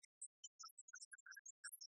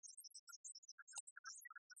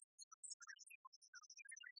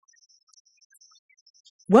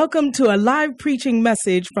Welcome to a live preaching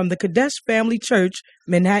message from the Kadesh Family Church,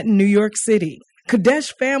 Manhattan, New York City.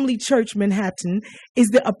 Kadesh Family Church, Manhattan is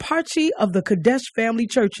the eparchy of the Kadesh Family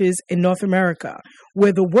Churches in North America,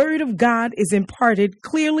 where the Word of God is imparted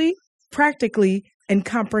clearly, practically, and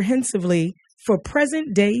comprehensively for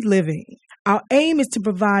present-day living. Our aim is to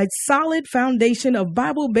provide solid foundation of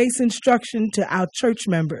Bible-based instruction to our church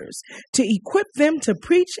members, to equip them to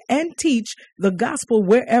preach and teach the gospel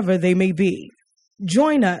wherever they may be.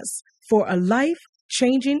 Join us for a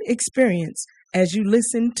life-changing experience as you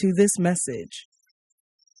listen to this message.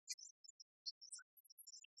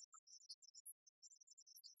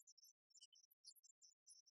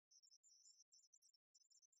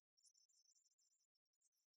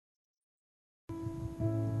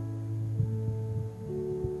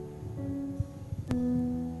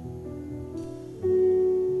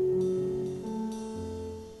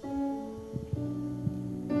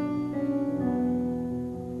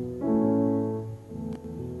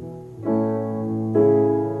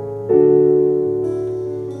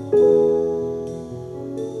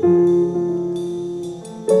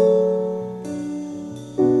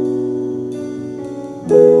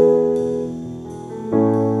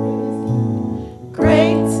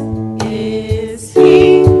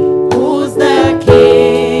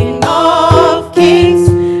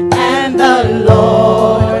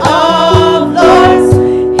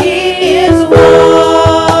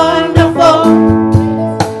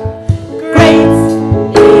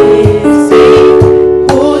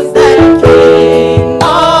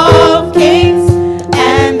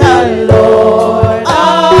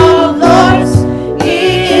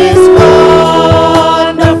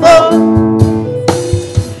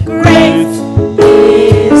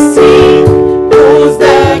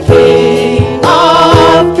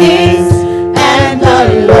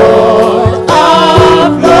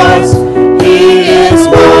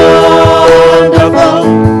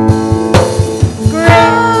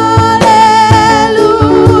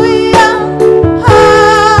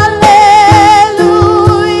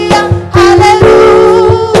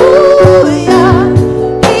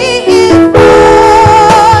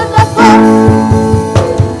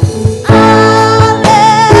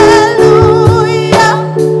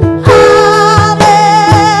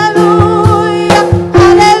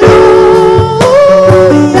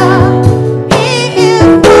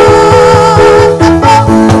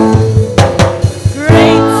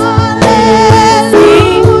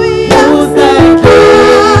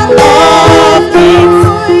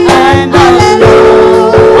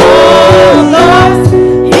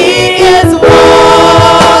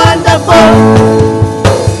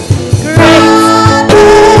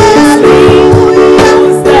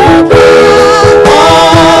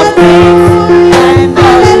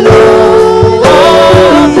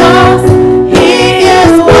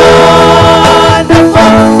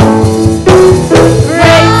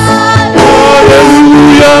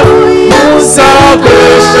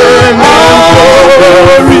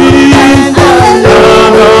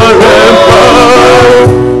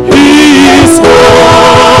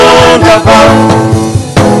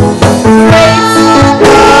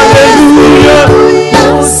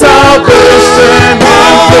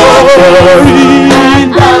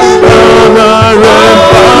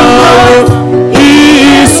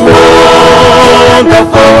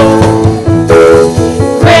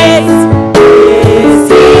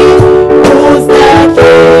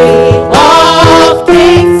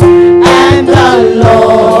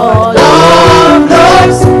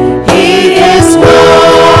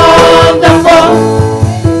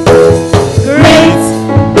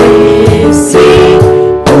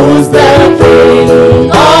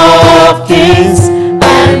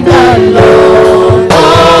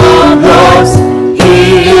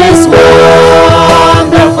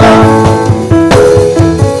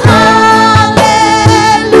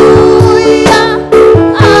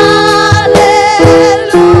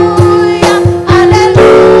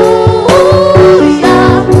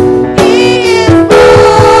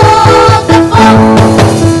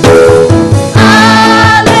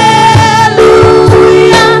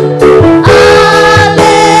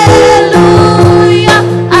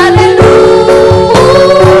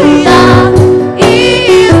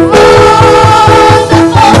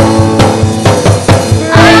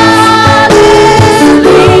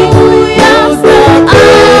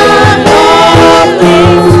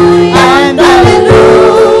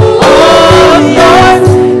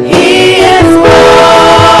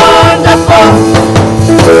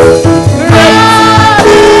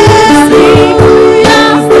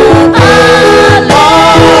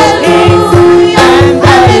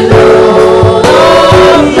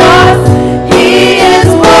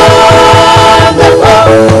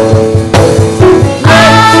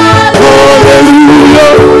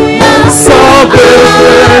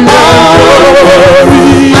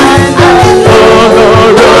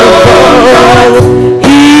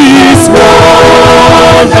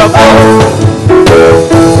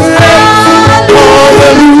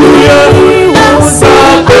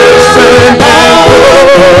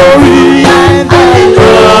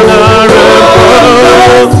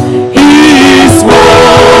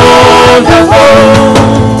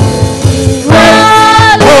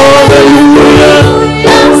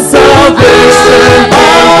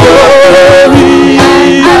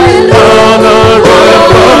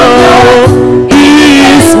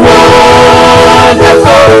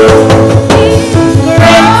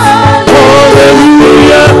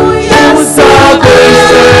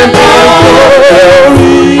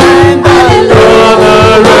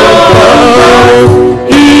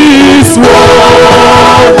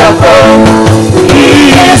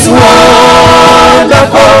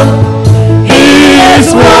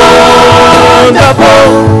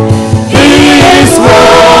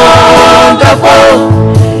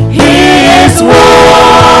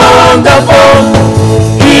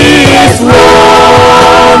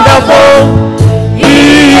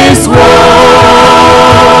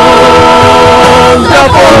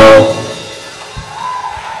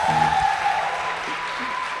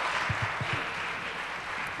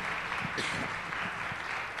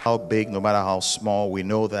 How big, no matter how small, we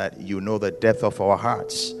know that you know the depth of our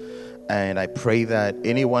hearts. And I pray that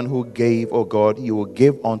anyone who gave, oh God, you will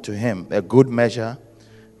give unto him a good measure,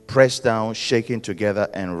 pressed down, shaken together,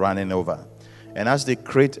 and running over. And as they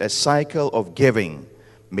create a cycle of giving,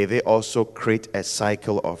 may they also create a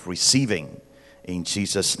cycle of receiving. In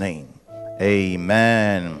Jesus' name.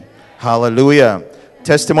 Amen. Hallelujah.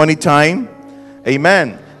 Testimony time.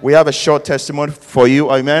 Amen. We have a short testimony for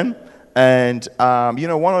you. Amen. And,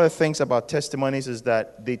 one of the things about testimonies is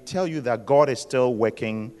that they tell you that God is still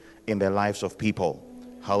working in the lives of people.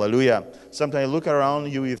 Hallelujah. Sometimes you look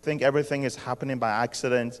around you think everything is happening by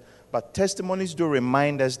accident. But testimonies do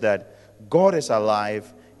remind us that God is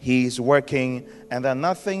alive, He is working, and that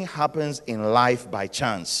nothing happens in life by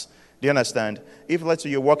chance. Do you understand? If, let's say,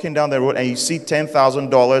 you're walking down the road and you see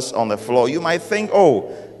 $10,000 on the floor, you might think,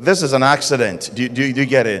 oh, this is an accident. Do you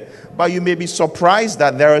get it? But you may be surprised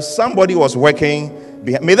that there is somebody who was working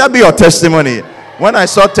behind. May that be your testimony. When I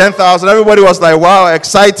saw 10,000, everybody was like, wow,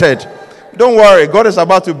 excited. Don't worry. God is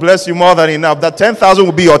about to bless you more than enough. That 10,000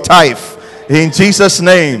 will be your tithe. In Jesus'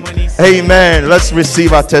 name. Amen. Let's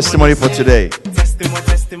receive our testimony for today.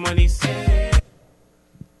 Testimonies.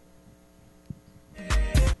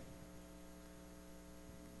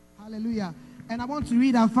 Hallelujah. And I want to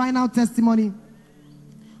read our final testimony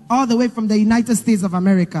all the way from the United States of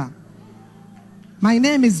America. My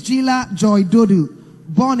name is Gila Joy Dodu,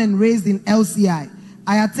 born and raised in LCI.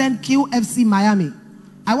 I attend QFC Miami.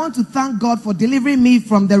 I want to thank God for delivering me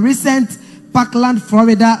from the recent Parkland,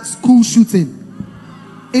 Florida school shooting.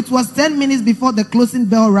 It was 10 minutes before the closing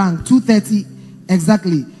bell rang, 2:30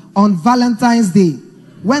 exactly, on Valentine's Day,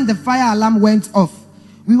 when the fire alarm went off.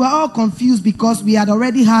 We were all confused because we had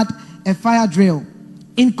already had a fire drill.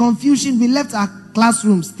 In confusion, we left our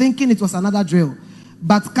classrooms thinking it was another drill,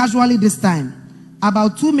 but casually this time.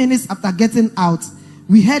 About 2 minutes after getting out,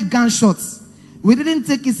 we heard gunshots. We didn't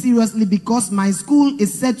take it seriously because my school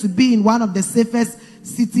is said to be in one of the safest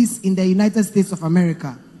cities in the United States of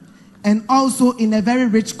America, and also in a very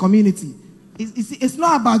rich community. It's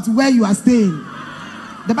not about where you are staying.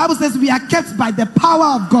 The Bible says we are kept by the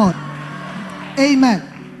power of God. Amen.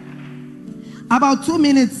 About 2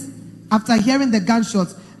 minutes after hearing the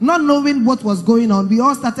gunshots, not knowing what was going on, we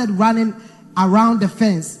all started running around the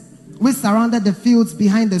fence which surrounded the fields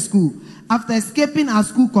behind the school. After escaping our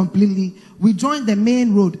school completely, we joined the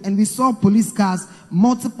main road and we saw police cars,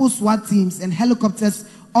 multiple SWAT teams, and helicopters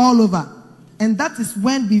all over. And that is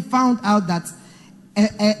when we found out that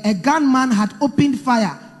a gunman had opened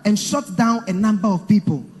fire and shot down a number of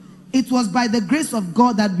people. It was by the grace of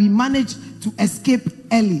God that we managed to escape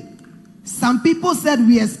early. Some people said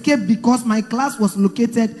we escaped because my class was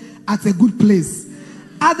located at a good place.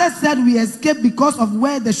 Others said we escaped because of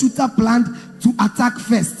where the shooter planned to attack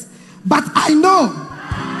first. But I know,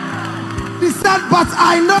 he said, but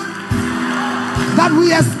I know that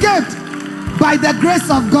we escaped by the grace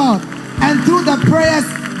of God and through the prayers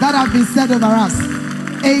that have been said over us.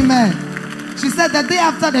 Amen. She said the day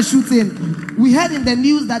after the shooting, we heard in the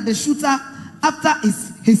news that the shooter, after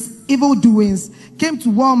his evil doings, came to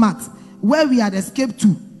Walmart, where we had escaped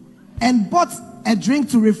to, and bought a drink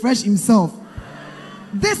to refresh himself.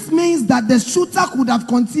 This means that the shooter could have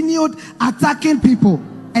continued attacking people,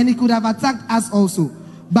 and he could have attacked us also,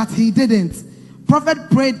 but he didn't. Prophet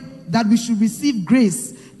prayed that we should receive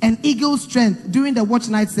grace and eagle strength during the watch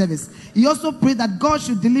night service. He also prayed that God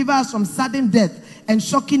should deliver us from sudden death and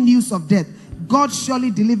shocking news of death. God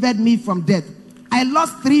surely delivered me from death. I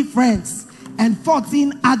lost 3 friends and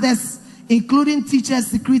 14 others, including teachers,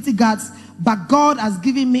 security guards, but God has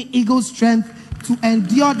given me eagle strength to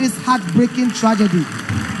endure this heartbreaking tragedy.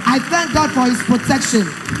 I thank God for His protection,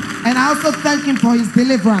 and I also thank Him for His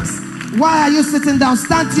deliverance. Why are you sitting down?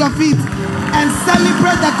 Stand to your feet and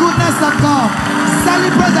celebrate the goodness of God.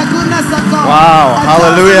 Celebrate the goodness of God. Wow,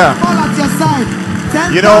 hallelujah. Fall at your side.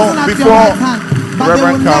 10,000 You know, at before your right hand, but they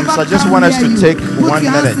Reverend will comes, never I just come want us near to you. take Put 1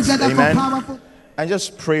 your hands minute, together for amen, powerful. and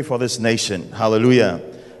just pray for this nation. Hallelujah.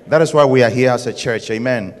 That is why we are here as a church.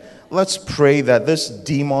 Amen. Let's pray that this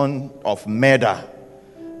demon of murder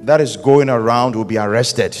that is going around will be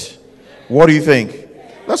arrested. What do you think?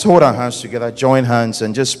 Let's hold our hands together, join hands,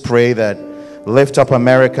 and just pray that, lift up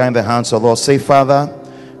America in the hands of the Lord. Say, Father,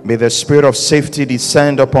 may the spirit of safety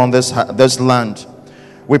descend upon this land.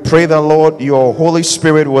 We pray that, Lord, your Holy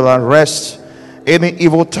Spirit will arrest any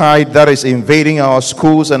evil tide that is invading our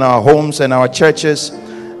schools and our homes and our churches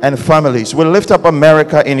and families. We lift up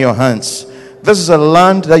America in your hands. This is a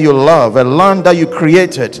land that you love, a land that you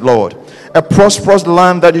created, Lord, a prosperous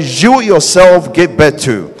land that you yourself gave birth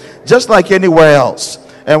to, just like anywhere else.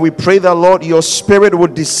 And we pray that, Lord, your spirit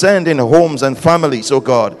would descend in homes and families, oh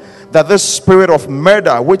God, that this spirit of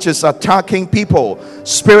murder, which is attacking people,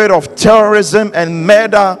 spirit of terrorism and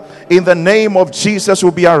murder, in the name of Jesus,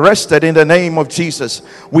 will be arrested in the name of Jesus.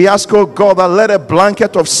 We ask, oh God, that let a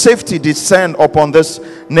blanket of safety descend upon this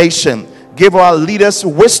nation. Give our leaders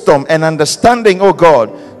wisdom and understanding, oh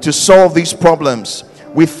God, to solve these problems.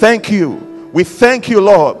 We thank you. We thank you,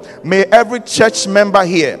 Lord. May every church member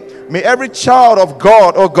here, may every child of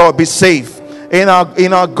God, oh God, be safe in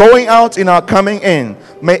our going out, in our coming in.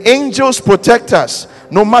 May angels protect us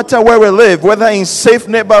no matter where we live, whether in safe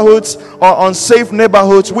neighborhoods or unsafe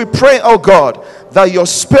neighborhoods. We pray, oh God, that your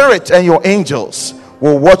spirit and your angels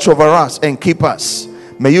will watch over us and keep us.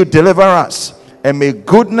 May you deliver us, and may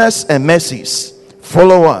goodness and mercies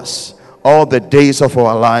follow us all the days of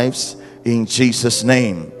our lives, in Jesus'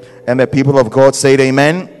 name. And the people of God say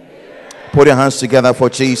amen. Put your hands together for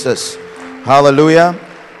Jesus. Hallelujah.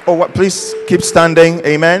 Please keep standing.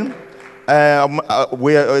 Amen.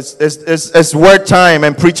 It's word time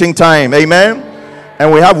and preaching time. Amen.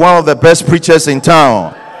 And we have one of the best preachers in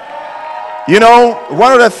town. You know,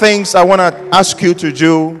 one of the things I want to ask you to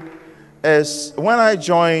do is, when I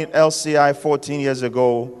joined LCI 14 years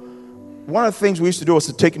ago, one of the things we used to do was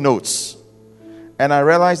to take notes. And I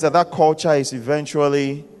realized that culture is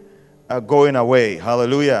eventually going away.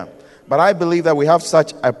 Hallelujah. But I believe that we have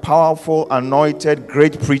such a powerful, anointed,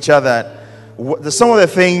 great preacher that some of the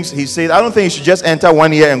things he said, I don't think you should just enter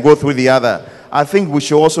one ear and go through the other. I think we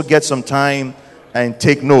should also get some time and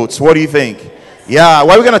take notes. What do you think? Yeah,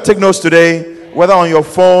 well, we're going to take notes today, whether on your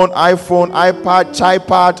phone, iPhone, iPad,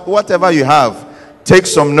 tripod, whatever you have. Take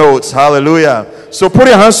some notes. Hallelujah. So put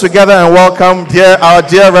your hands together and welcome our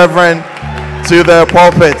dear Reverend to the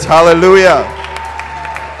pulpit. Hallelujah.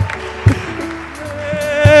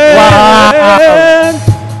 Wow.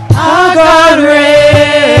 Our God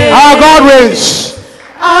reigns. Our God reigns.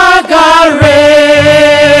 Our God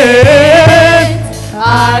reigns.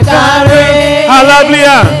 Our God reigns.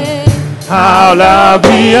 Hallelujah.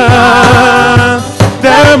 Hallelujah.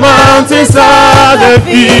 The mountains are the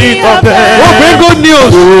feet of them. Oh, bring good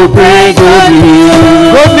news. Oh, bring good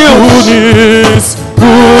news. Good news.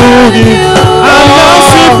 Good news. And now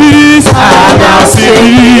see peace. And now see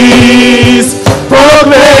peace.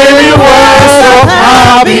 Proclaiming words of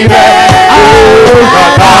happiness. Oh,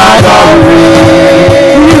 God, God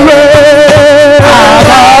reigns.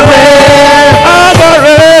 God reigns. God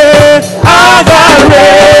reigns. God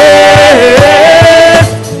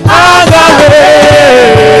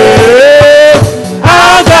reigns. God reigns.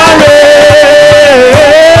 God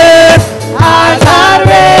reigns. God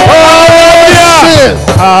reigns.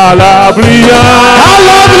 Hallelujah.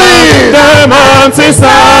 Hallelujah. The mountains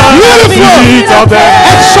are feet of them.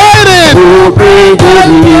 Excited. Oh, bring good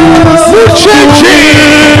news. New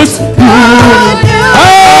changes.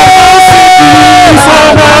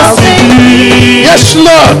 Yes,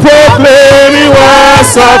 Lord. Proclaiming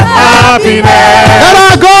words of happiness. And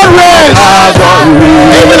our God reigns.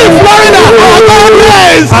 Even in Florida, our God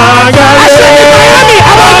reigns. Our God reigns. I said in Miami,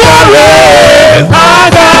 our God reigns.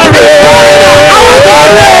 Our God reigns. Our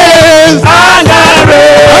God reigns. Our God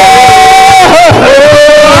reigns.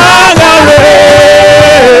 Our God reigns.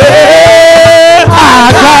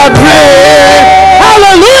 Our God reigns.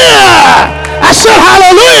 Hallelujah. I said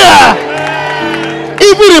hallelujah.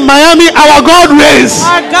 Even in Miami, our God reigns.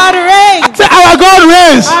 Our God reigns. I said our God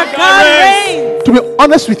reigns. Our God reigns. To be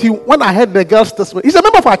honest with you, when I heard the girl's testimony, he's a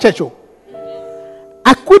member of our church. Oh.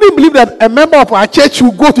 I couldn't believe that a member of our church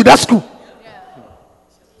would go to that school.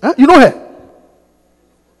 Huh? You know her?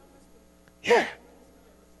 Yeah.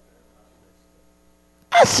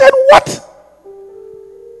 I said, what?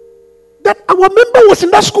 That our member was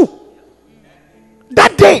in that school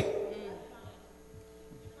that day.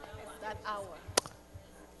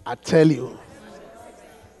 I tell you,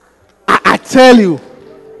 I tell you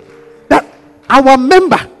that our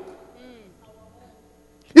member,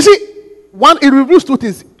 you see, one, it reveals two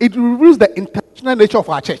things. It reveals the international nature of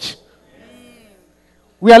our church.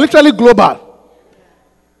 We are literally global,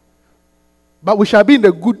 but we shall be in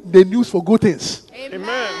the news for good things.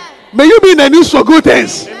 Amen. May you be in the news for good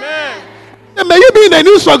things. Amen. And may you be in the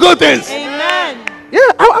news for good things. Amen.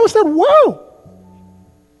 Yeah, I was like, wow.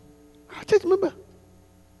 Our church member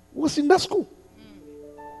was in that school.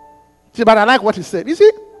 See, but I like what he said. You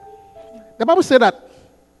see, the Bible said that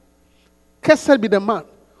Cursed be the man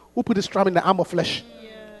who put his trust in the arm of flesh.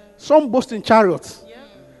 Some boast in chariots,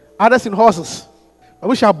 others in horses. But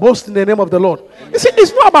we shall boast in the name of the Lord. You see,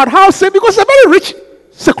 it's not about housing because it's a very rich,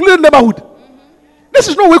 secluded neighborhood. This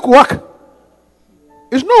is no weak work.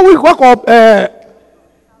 It's no weak work of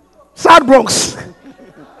South Bronx.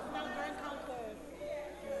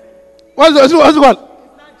 What's it called?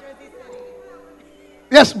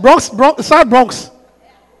 Yes, South Bronx.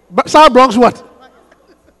 South Bronx what?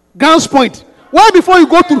 Guns Point. Where before you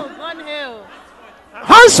go through?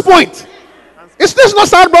 Hans Point. Is this not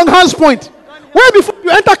South Bronx Hans Point? Where before you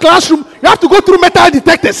enter classroom, you have to go through metal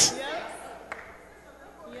detectors.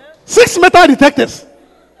 6 metal detectors.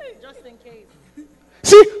 Just in case.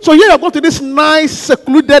 See, so here you go to this nice,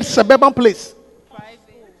 secluded suburban place.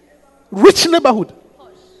 Rich neighborhood.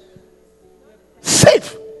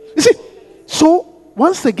 Safe. You see, so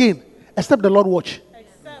once again, except the Lord watch.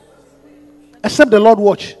 Except the Lord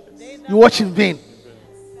watch. You watch in vain.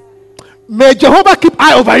 May Jehovah keep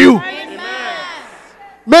eye over you.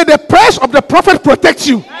 May the prayers of the prophet protect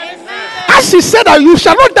you. As he said that you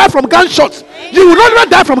shall not die from gunshots. You will not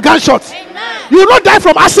die from gunshots. You will not die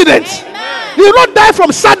from accidents. You will not die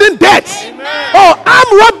from sudden deaths. Oh,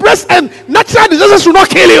 armed robberies and natural disasters will not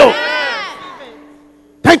kill you.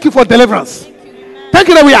 Thank you for deliverance. Thank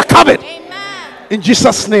you that we are covered. In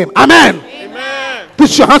Jesus' name. Amen.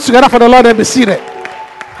 Put your hands together for the Lord and be seated.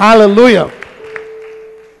 Hallelujah.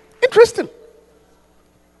 Interesting.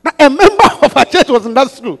 Now, a member of our church was in that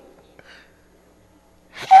school.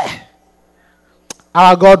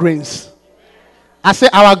 Our God reigns. I say,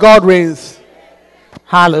 our God reigns.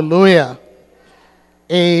 Hallelujah.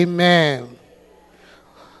 Amen.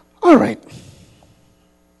 All right.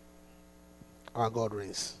 Our God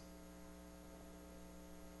reigns.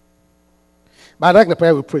 But I like the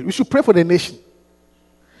prayer we pray. We should pray for the nation.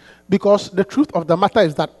 Because the truth of the matter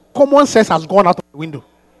is that common sense has gone out of the window.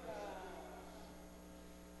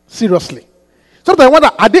 Seriously. Sometimes I wonder,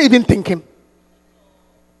 are they even thinking?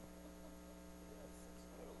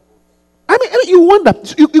 I mean you wonder.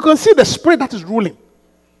 You can see the spirit that is ruling.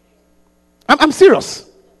 I'm serious.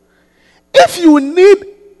 If you need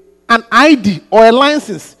an ID or a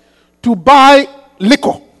license to buy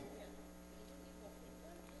liquor,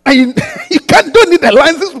 and you don't need a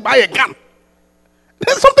license to buy a gun,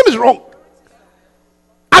 then something is wrong.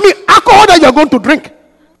 I mean, alcohol that you're going to drink,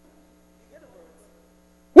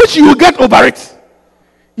 which you will get over it,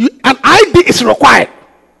 an ID is required.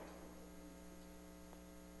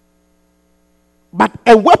 But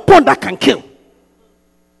a weapon that can kill,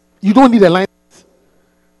 you don't need a license.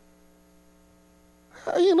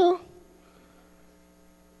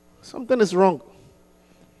 Something is wrong.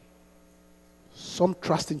 Some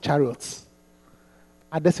trust in chariots,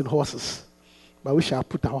 others in horses, but we shall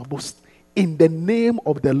put our boast in the name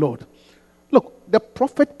of the Lord. Look, the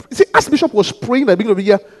prophet, see, as Bishop was praying at the beginning of the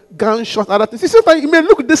year, gunshots, other things. Sometimes it may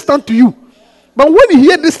look distant to you, but when you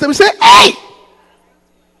hear this, you say, "Hey,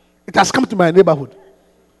 it has come to my neighborhood."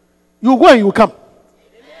 You will go and you will come.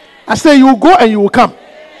 I say, you will go and you will come.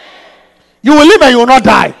 You will live and you will not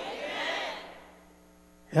die.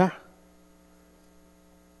 Yeah.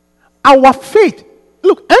 Our faith,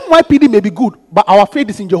 look, NYPD may be good, but our faith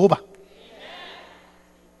is in Jehovah.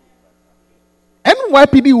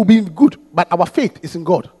 NYPD will be good, but our faith is in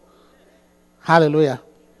God. Hallelujah.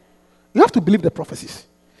 You have to believe the prophecies.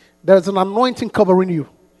 There is an anointing covering you.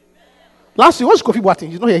 Last week, what's Kofi Boateng?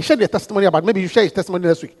 He's not here. He shared a testimony about, maybe you share his testimony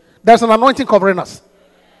next week. There's an anointing covering us.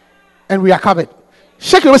 And we are covered.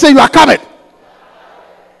 Shake your and say, you are covered.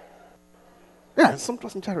 Yeah, some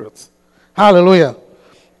trust in chariots. Hallelujah.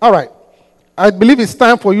 All right. I believe it's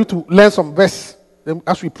time for you to learn some verse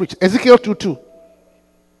as we preach. Ezekiel 2:2.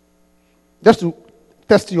 Just to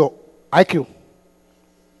test your IQ.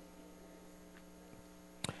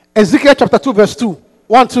 Ezekiel chapter 2 verse 2.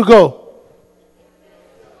 1, 2, go.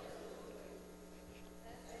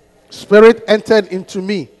 Spirit entered into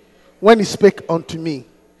me when he spake unto me,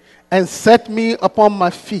 and set me upon my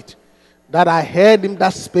feet, that I heard him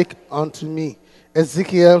that spake unto me.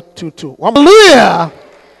 Ezekiel 2:2. Hallelujah!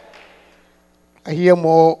 I hear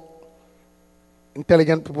more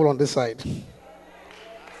intelligent people on this side.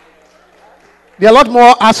 There are a lot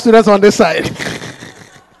more art students on this side.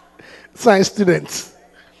 Science students.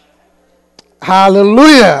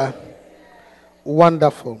 Hallelujah!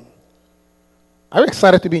 Wonderful. Are you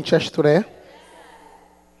excited to be in church today?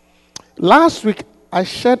 Last week, I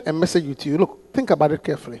shared a message with you. Look, think about it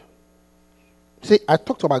carefully. See, I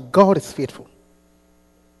talked about God is faithful.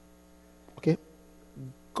 Okay?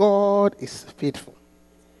 God is faithful.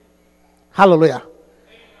 Hallelujah.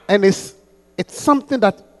 And it's something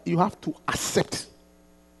that you have to accept.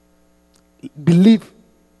 believe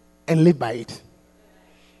and live by it.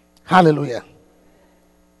 Hallelujah.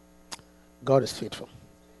 God is faithful.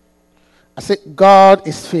 I say, God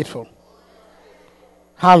is faithful.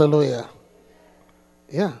 Hallelujah.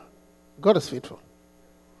 Yeah. God is faithful.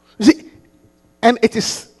 You see, and it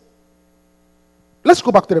is, let's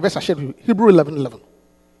go back to the verse I shared with you, Hebrew 11:11.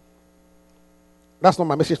 That's not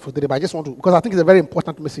my message for today, but I just want to, because I think it's a very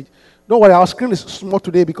important message. Don't worry, our screen is small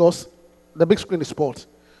today because the big screen is spoiled.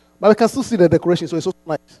 But we can still see the decoration, so it's so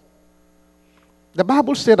nice. The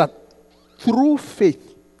Bible said that through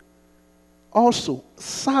faith, also,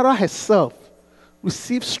 Sarah herself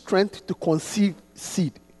received strength to conceive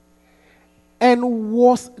seed and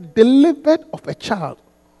was delivered of a child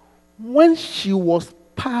when she was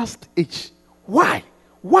past age. Why?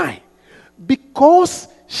 Why? Because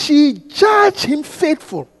she judged him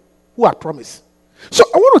faithful who had promised. So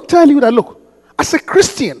I want to tell you that, look, as a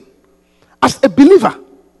Christian, as a believer,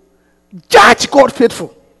 judge God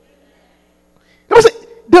faithful.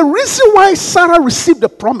 The reason why Sarah received the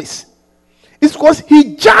promise is because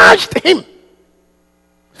he judged him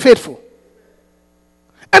faithful.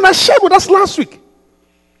 And I shared with us last week.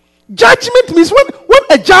 Judgment means when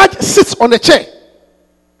a judge sits on a chair.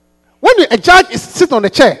 When a judge is sitting on a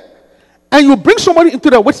chair and you bring somebody into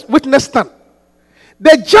the witness stand,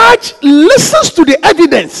 the judge listens to the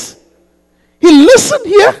evidence. He listened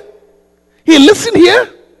here, he listened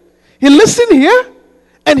here, he listened here,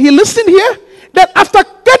 and he listened here. Then after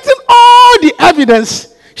getting all the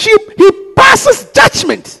evidence, he passes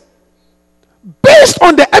judgment based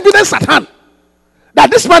on the evidence at hand. That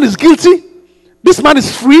this man is guilty, this man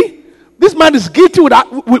is free, this man is guilty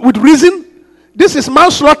with reason, this is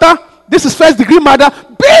manslaughter, this is first degree murder,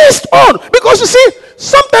 based on, because you see,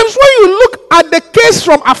 sometimes when you look at the case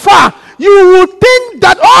from afar, you will think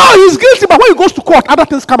that, oh, he's guilty, but when he goes to court, other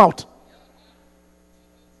things come out.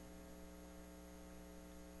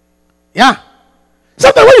 Yeah.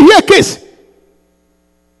 Sometimes when you hear a case,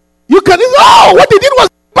 you can, oh, what they did was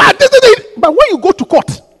bad. But when you go to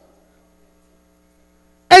court,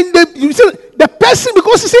 and you see the person,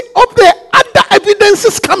 because you see, of the other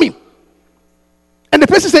evidences coming, and the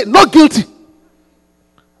person said, not guilty.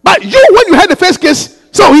 But you, when you heard the first case,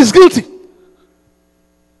 so he's guilty.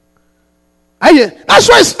 That's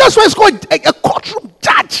why it's called a courtroom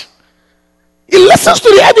judge. He listens to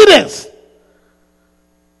the evidence.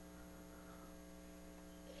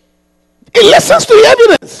 He listens to the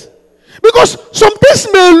evidence. Because some things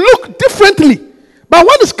may look differently, but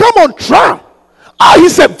when it's come on trial,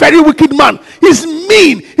 he's a very wicked man. He's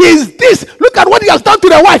mean. He's this. Look at what he has done to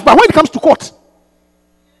the wife. But when it comes to court,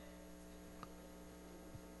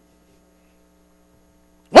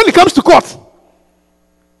 when it comes to court,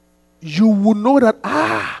 you will know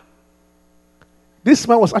that, this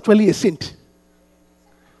man was actually a saint.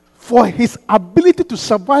 For his ability to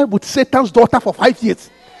survive with Satan's daughter for 5 years.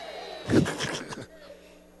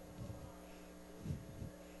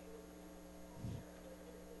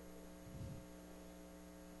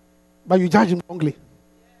 But you judge him wrongly.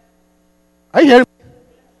 Are you hearing me?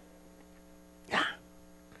 Yeah.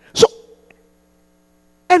 So,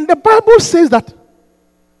 and the Bible says that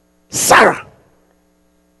Sarah,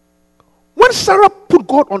 when Sarah put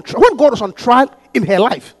God on trial, when God was on trial in her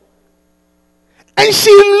life, and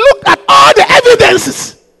she looked at all the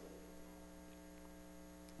evidences,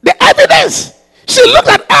 she looked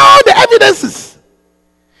at all the evidences,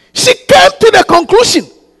 she came to the conclusion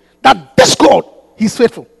that this God, he's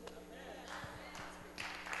faithful.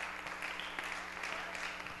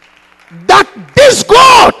 That this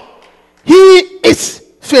God, he is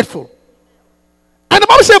faithful. And the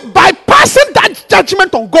Bible says, by passing that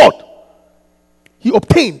judgment on God, he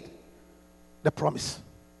obtained the promise.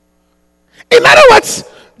 In other words,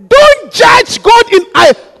 don't judge God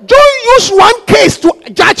don't use one case to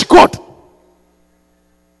judge God.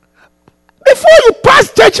 Before you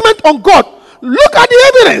pass judgment on God, look at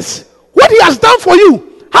the evidence. What he has done for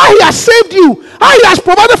you, how he has saved you, how he has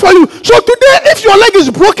provided for you. So today, if your leg is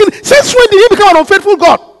broken, since when did you become an unfaithful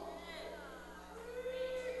God?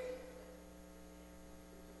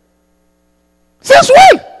 Since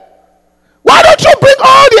when? Why don't you bring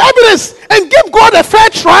all the evidence and give God a fair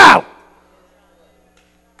trial?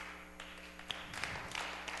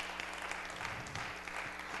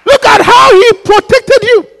 Look at how he protected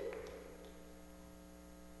you.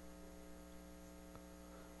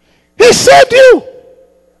 He saved you.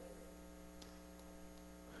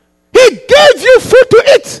 He gave you food to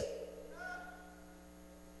eat.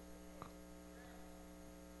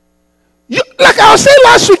 Like I was saying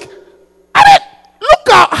last week, look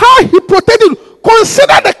at how he protected you.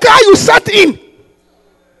 Consider the car you sat in.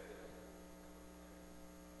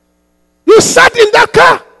 You you sat in that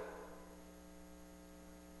car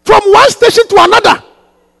from one station to another.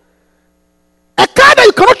 A car that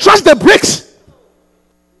you cannot trust the brakes.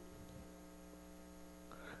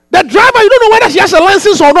 The driver, you don't know whether she has a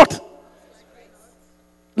license or not.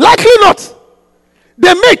 Likely not.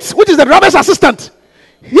 The mate, which is the driver's assistant,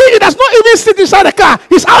 he does not even sit inside the car.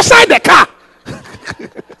 He's outside the car.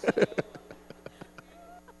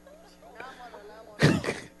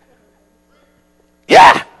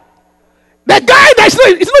 Yeah. The guy that's not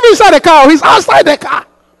inside the car, he's outside the car.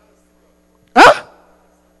 Huh?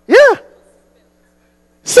 Yeah.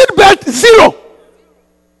 Seatbelt zero.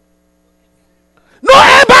 No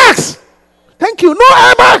airbags. Thank you. No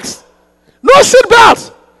airbags. No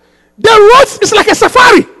seatbelts. The roads is like a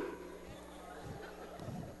safari.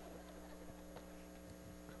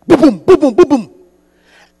 Boom, boom, boom, boom, boom, boom.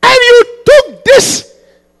 And you took this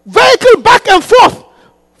vehicle back and forth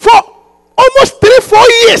for almost 3-4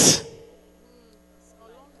 years.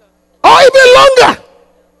 Or even longer.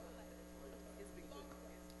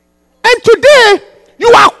 And today,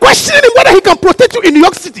 you are questioning whether he can protect you in New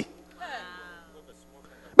York City.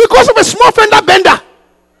 Because of a small fender bender.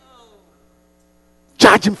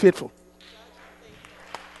 Judge him faithful.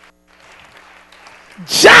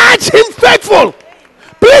 Judge him faithful.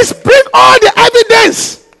 Please bring all the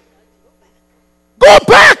evidence. Go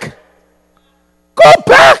back. Go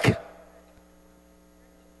back.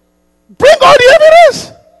 Bring all the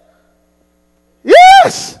evidence.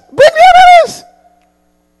 Yes. Bring the evidence.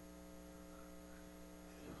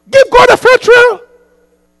 Give God a fair trial.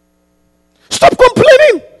 Stop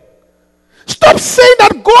complaining. Stop saying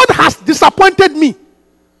that God has disappointed me.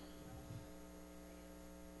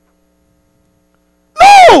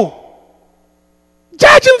 No.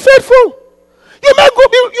 Judge him faithful. You may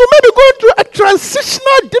be going through a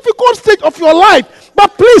transitional, difficult stage of your life,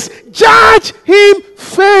 but please judge him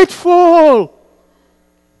faithful.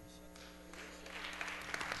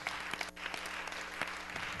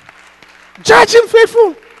 Judge him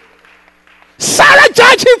faithful. Sarah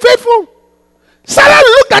judged him faithful. Sarah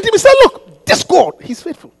looked at him and said, look, this God, he's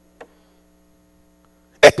faithful.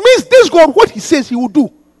 It means this God, what he says he will do.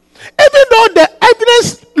 Even though the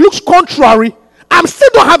evidence looks contrary, I still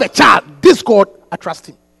don't have a child. This God, I trust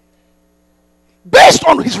him. Based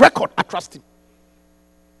on his record, I trust him.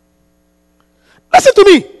 Listen to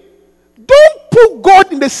me. Don't put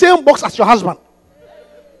God in the same box as your husband.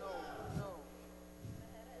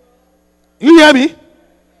 You hear me?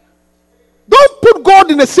 Don't put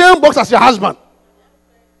God in the same box as your husband.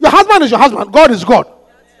 Your husband is your husband. God is God.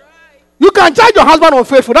 You can judge your husband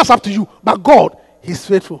unfaithful. That's up to you. But God, he's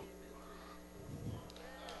faithful.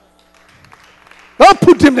 Don't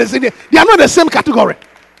put them in the same. They are not the same category.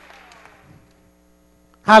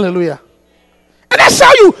 Hallelujah. And that's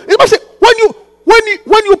how you must say,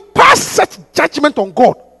 when you pass such judgment on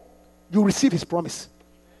God, you receive his promise.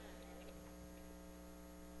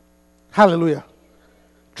 Hallelujah.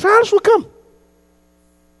 Trials will come.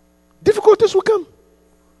 Difficulties will come.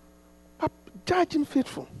 But judge him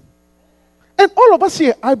faithful. And all of us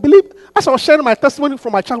here, I believe, as I was sharing my testimony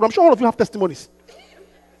from my childhood, I'm sure all of you have testimonies.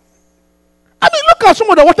 I mean, look at some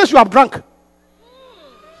of the waters you have drunk.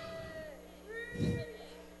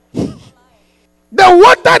 The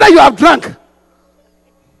water that you have drunk.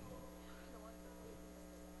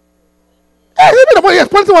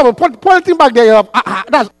 Pointing back there, you have,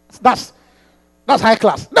 that's high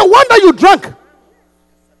class. The one that you drank.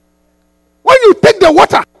 When you take the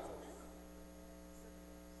water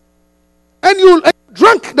and you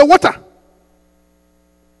drink the water,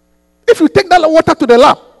 if you take that water to the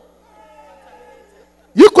lab,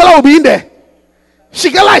 Yukola will be in there.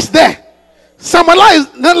 Shigella is there. Samala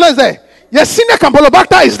is there. Yersinia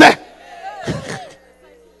Campylobacter is there.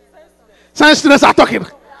 Science students are talking.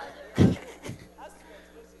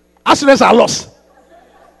 Our students are lost.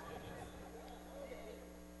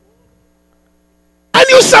 And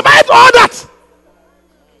you survived all that.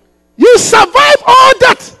 You survived all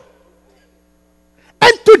that.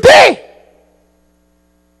 And today,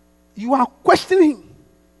 you are questioning.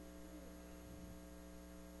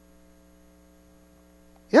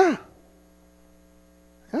 Yeah.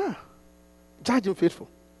 Yeah. Judge him faithful.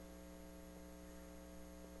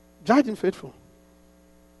 Judge him faithful.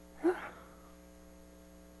 Yeah.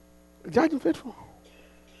 Judge him faithful.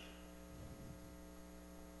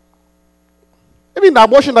 Even the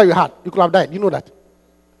abortion that you had, you could have died. You know that.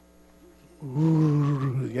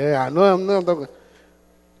 Ooh, yeah, I know. I'm not.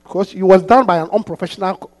 Because you was done by an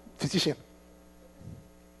unprofessional physician.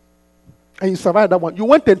 And you survived that one. You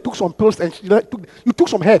went and took some pills and you took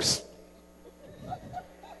some herbs.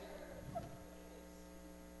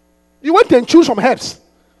 You went and chose some herbs.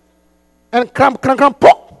 And cram,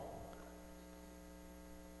 pop.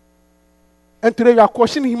 And today you are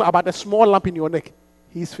questioning him about a small lump in your neck.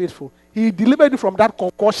 He is faithful. He delivered you from that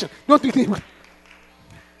concussion. Don't you think?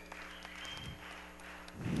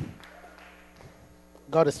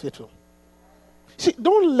 God is faithful. See,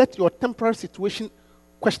 don't let your temporary situation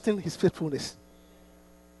question his faithfulness.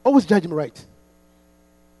 Always judge him right.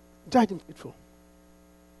 Judge him faithful.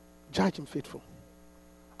 Judge him faithful.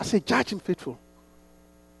 I say, judge him faithful.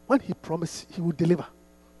 When he promised, he will deliver.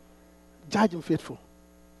 Judge him faithful.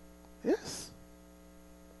 Yes.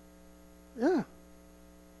 Yeah.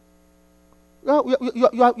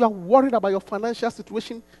 You are worried about your financial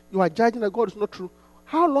situation. You are judging that God is not true.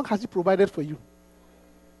 How long has he provided for you?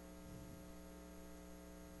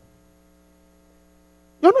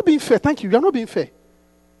 You're not being fair. Thank you. You're not being fair.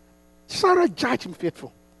 Sarah, judge him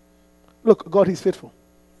faithful. Look, God is faithful.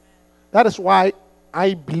 That is why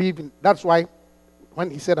I believe in. That's why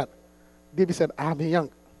when he said that, David said, I have been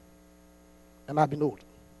young and I have been old.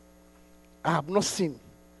 I have not seen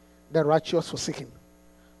the righteous forsaken,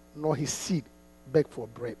 nor his seed beg for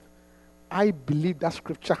bread. I believe that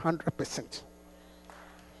scripture 100%.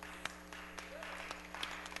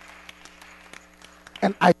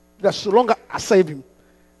 And I that so long as I save him,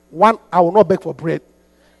 one, I will not beg for bread.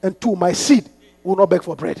 And two, my seed will not beg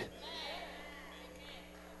for bread.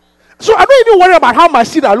 So I don't even worry about how my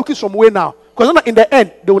seed are looking some way now. Because in the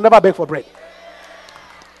end, they will never beg for bread.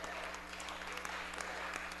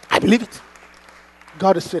 I believe it.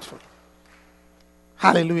 God is faithful.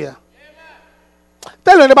 Hallelujah.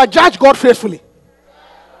 Tell your neighbor, judge God faithfully.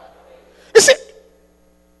 You see,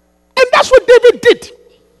 and that's what David did.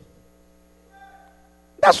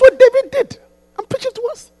 That's what David did. I'm preaching to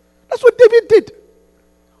us. That's what David did.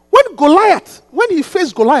 When he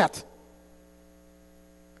faced Goliath,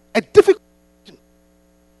 a difficult situation,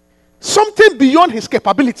 something beyond his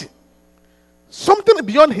capability, something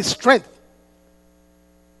beyond his strength,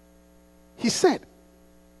 he said,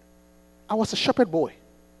 I was a shepherd boy.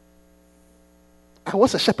 I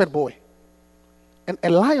was a shepherd boy. And a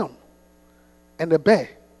lion and a bear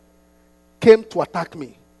came to attack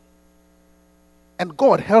me. And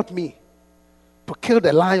God helped me to kill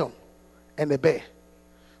the lion and the bear.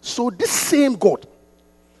 So this same God,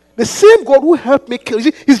 the same God who helped me kill,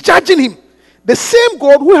 he's judging him. The same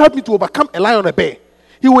God who helped me to overcome a lion and a bear,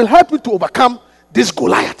 he will help me to overcome this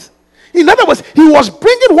Goliath. In other words, he was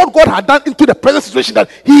bringing what God had done into the present situation, that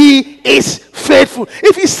he is faithful.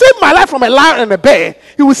 If he saved my life from a lion and a bear,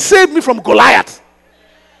 he will save me from Goliath.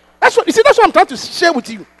 That's what I'm trying to share with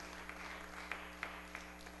you.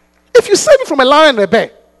 If you save me from a lion and a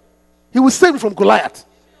bear, he will save you from Goliath.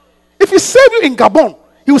 If he save you in Gabon,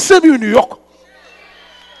 he will save you in New York.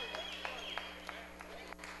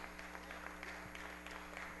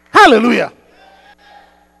 Hallelujah.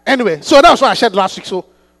 Anyway, so that was what I shared last week. So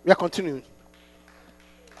we are continuing.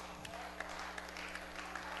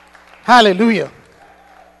 Hallelujah.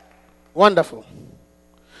 Wonderful.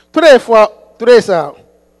 Today is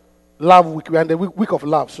Love Week. We are in the week of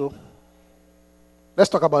love. So let's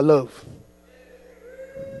talk about love.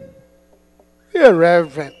 Yeah,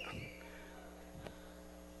 Reverend.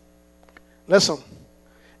 Listen,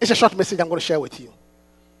 it's a short message I'm going to share with you.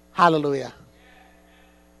 Hallelujah.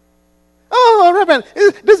 Oh, Reverend,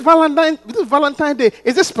 this Valentine Day,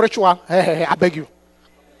 is it spiritual? Hey, I beg you.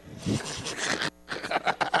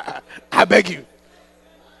 I beg you.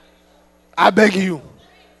 I beg you.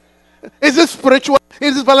 Is it spiritual?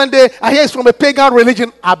 Is this Valentine Day? I hear it's from a pagan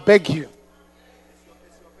religion. I beg you.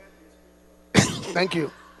 Thank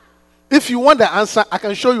you. If you want the answer, I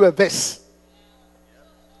can show you a verse.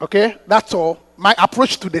 Okay? That's all. My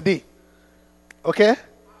approach to the day. Okay?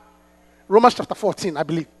 Romans chapter 14, I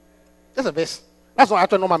believe. Just a verse. That's not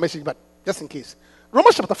actually not my message, but just in case.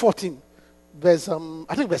 Romans chapter 14, verse,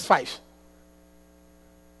 I think verse 5.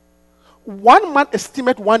 One man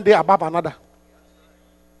estimate one day above another.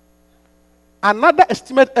 Another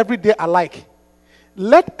estimate every day alike.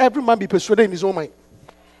 Let every man be persuaded in his own mind.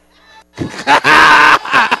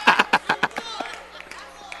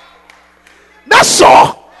 That's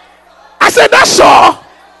all. I said, that's all.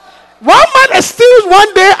 One man esteems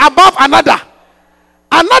one day above another.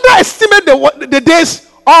 Another estimate the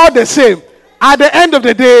days all the same. At the end of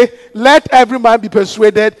the day, let every man be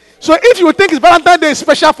persuaded. So if you think it's Valentine's Day is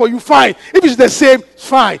special for you, fine. If it's the same, it's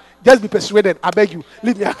fine. Just be persuaded. I beg you.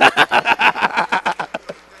 Leave me.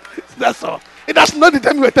 That's all. It does not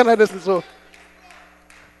determine eternal. So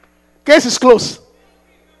case is closed.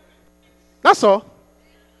 That's all.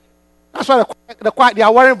 That's why they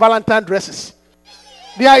are wearing Valentine dresses.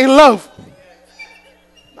 They are in love.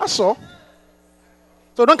 That's all.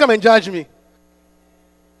 So don't come and judge me.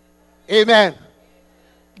 Amen.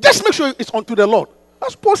 Just make sure it's unto the Lord.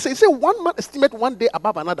 As Paul says, say one man estimate one day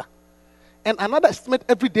above another, and another estimate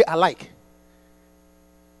every day alike.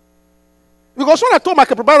 Because when I told my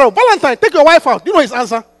brother, Valentine, take your wife out, you know his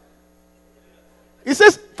answer? He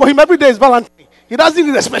says, for him every day is Valentine. He doesn't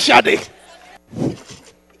need a special day.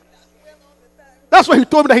 That's why he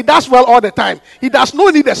told me that he does well all the time. He does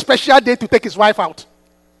not need a special day to take his wife out.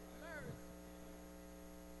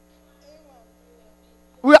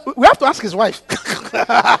 We have to ask his wife.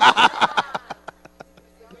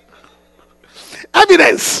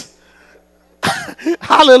 Evidence.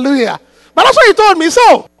 Hallelujah. But that's what he told me.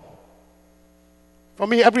 So, for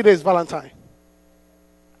me, every day is Valentine.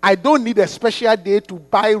 I don't need a special day to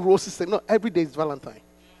buy roses. No, every day is Valentine.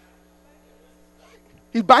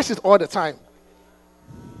 He buys it all the time.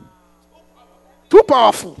 Too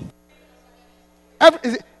powerful.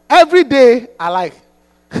 Every day I like.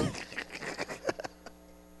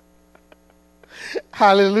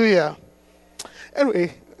 Hallelujah.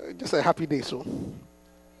 Anyway, just a happy day, so.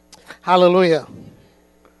 Hallelujah.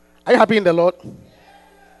 Are you happy in the Lord?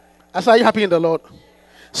 I said, are you happy in the Lord?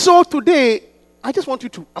 So today, I just want you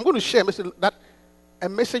to, I'm going to share a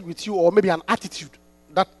message with you, or maybe an attitude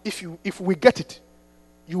that if we get it,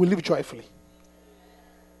 you will live joyfully.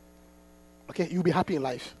 Okay, you'll be happy in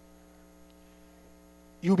life.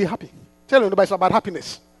 You'll be happy. Tell anybody it's about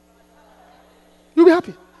happiness. You'll be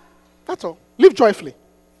happy. That's all. Live joyfully.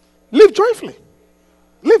 Live joyfully.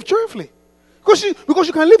 Live joyfully. Because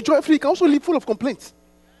you can live joyfully, you can also live full of complaints.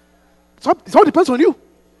 It all depends on you.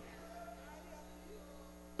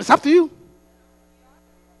 It's up to you.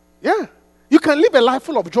 Yeah. You can live a life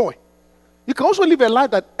full of joy. You can also live a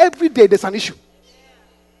life that every day there's an issue.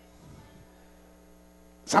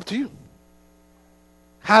 It's up to you.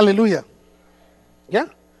 Hallelujah. Yeah.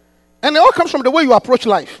 And it all comes from the way you approach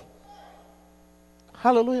life.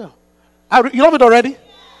 Hallelujah. You love it already?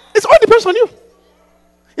 It all depends on you.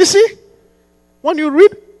 You see, when you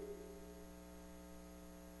read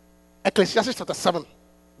Ecclesiastes chapter 7,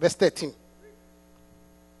 verse 13.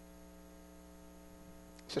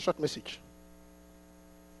 It's a short message.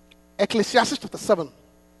 Ecclesiastes chapter 7.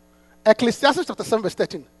 Ecclesiastes chapter 7, verse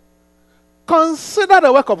 13. Consider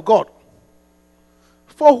the work of God.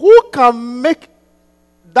 For who can make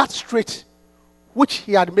that straight which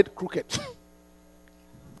he had made crooked?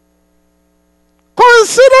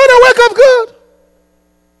 Consider the work of God.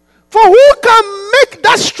 For who can make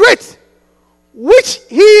that straight which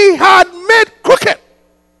he had made crooked?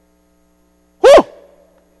 Who?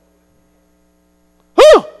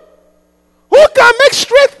 Who? Who can make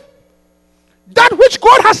straight that which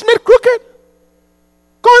God has made crooked?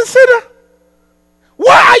 Consider.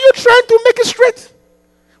 Why are you trying to make it straight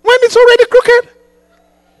when it's already crooked?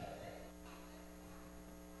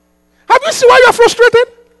 Have you seen why you are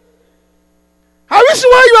frustrated? Have you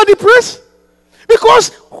seen why you are depressed? Because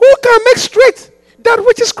who can make straight that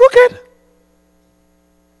which is crooked?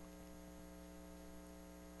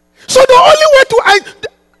 So the only way to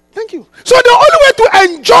thank you. So the only way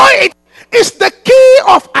to enjoy it is the key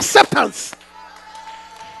of acceptance.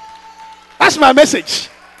 That's my message.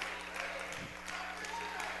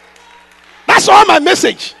 That's all my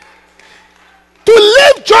message. To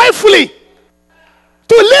live joyfully.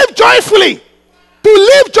 To live joyfully. To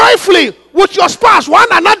live joyfully with your spouse, one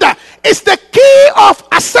another, is the key of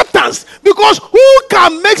acceptance. Because who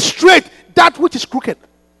can make straight that which is crooked?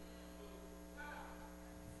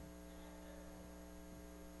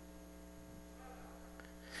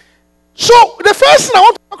 So the first thing I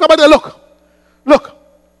want to talk about is look,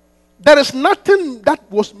 there is nothing that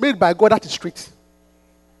was made by God that is straight.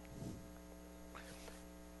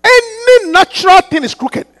 Any natural thing is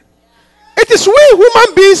crooked. It is we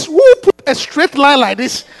human beings who put a straight line like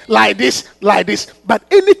this, like this, like this. But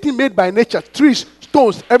anything made by nature, trees,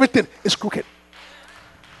 stones, everything is crooked.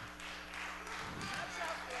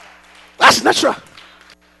 That's natural.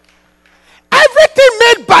 Everything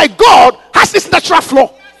made by God has its natural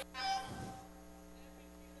flaw.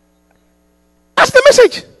 That's the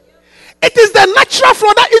message. It is the natural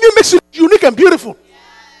flaw that even makes it unique and beautiful.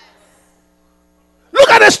 Look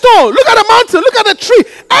at the stone, look at the mountain, look at the tree.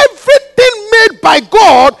 Everything made by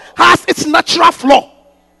God has its natural flaw.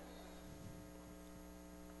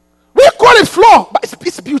 We call it flaw, but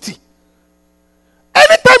it's beauty.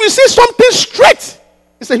 Anytime you see something straight,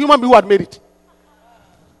 it's a human being who had made it.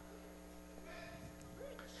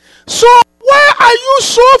 So why are you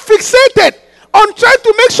so fixated on trying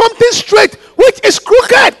to make something straight which is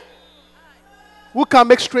crooked? Who can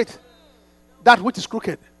make straight that which is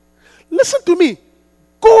crooked? Listen to me.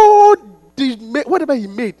 God did make whatever he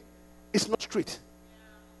made is not straight.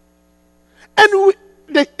 And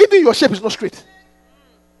Even your shape is not straight.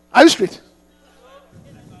 Are you straight?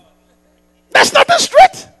 There's nothing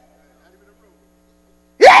straight.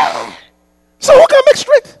 Yeah. So who can make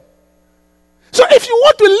straight? So if you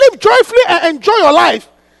want to live joyfully and enjoy your life,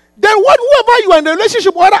 then whoever you are in a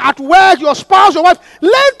relationship, whether at work, your spouse, your wife,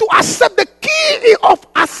 learn to accept the key of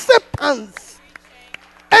acceptance.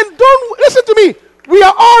 And don't listen to me. We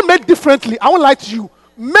are all made differently. I won't lie to you.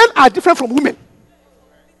 Men are different from women.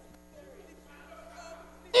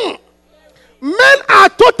 Men are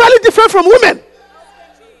totally different from women.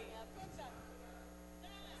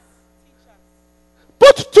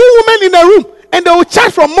 Put two women in a room and they will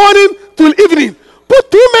chat from morning till evening. Put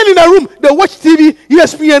two men in a room, they watch TV,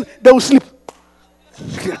 ESPN, they will sleep.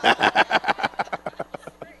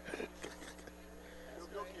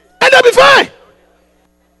 And they'll be fine.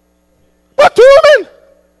 But two women.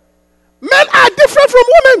 Men are different from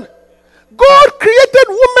women. God created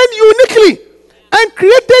women uniquely and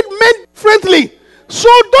created men differently. So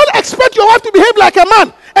don't expect your wife to behave like a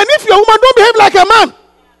man. And if you're a woman, don't behave like a man.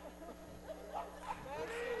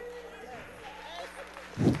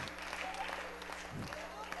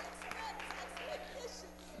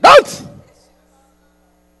 Don't.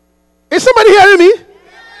 Is somebody hearing me?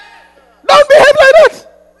 Don't behave like that.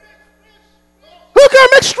 Who can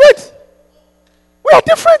make straight? We are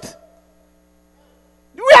different.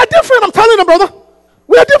 We are different. I'm telling you, brother.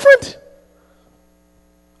 We are different.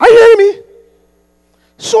 Are you hearing me?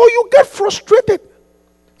 So you get frustrated.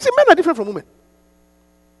 See, men are different from women.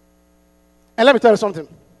 And let me tell you something.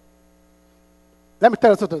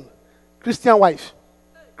 Christian wife,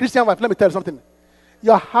 let me tell you something.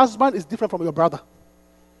 Your husband is different from your brother.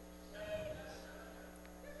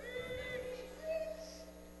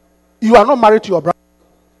 You are not married to your brother.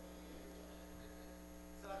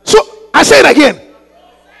 So, I say it again.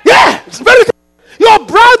 Yeah, it's very clear. Your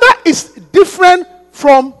brother is different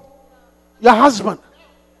from your husband.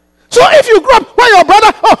 So if you grew up where your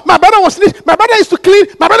brother, my brother was neat, my brother used to clean,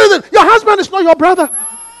 your husband is not your brother.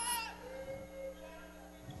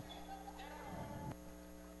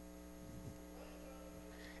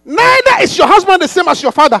 Neither is your husband the same as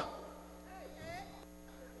your father.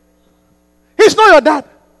 He's not your dad.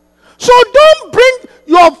 So don't bring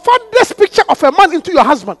your father's picture of a man into your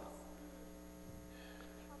husband.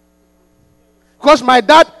 Because my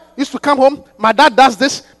dad used to come home, my dad does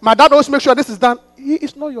this, my dad always makes sure this is done. He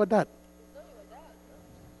is not your dad.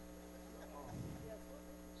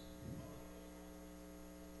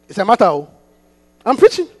 It's a matter. I'm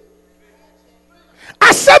preaching.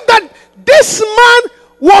 Accept that this man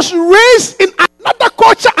was raised in another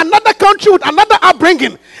culture, another country with another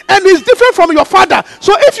upbringing, and is different from your father.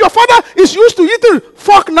 So if your father is used to eating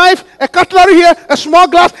fork, knife, a cutlery here, a small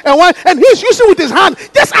glass, and wine, and he's using it with his hand,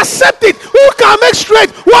 just accept it. Who can make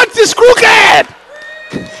straight what is crooked?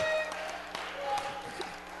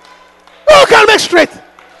 Who can make straight?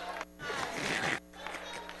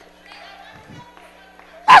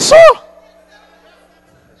 That's all.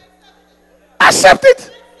 Accept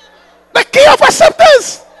it. The key of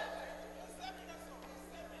acceptance.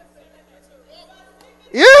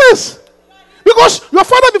 Yes. Because your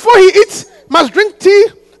father, before he eats, must drink tea.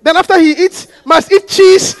 Then after he eats, must eat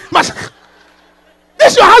cheese.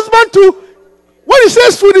 This your husband too. When he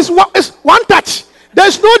says food is one touch. There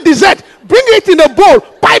is no dessert. Bring it in a bowl,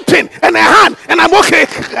 piping, and a hand, and I'm okay.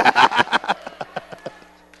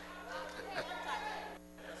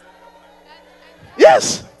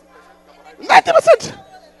 Yes. 90%.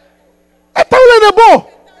 A towel and a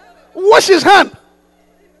bowl. Wash his hand.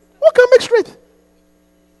 Who can make straight?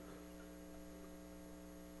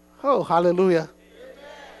 Oh, hallelujah.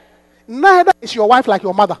 Neither is your wife like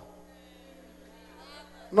your mother,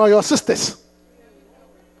 nor your sisters.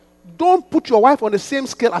 Don't put your wife on the same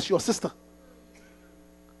scale as your sister,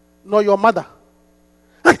 nor your mother.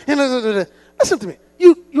 Listen to me.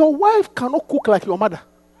 Your wife cannot cook like your mother.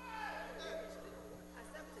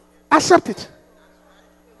 Accept it.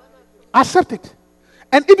 Accept it.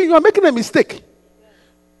 And if you are making a mistake,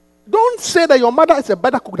 don't say that your mother is a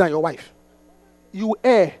better cook than your wife. You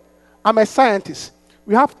err. I'm a scientist.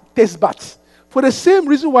 We have taste buds. For the same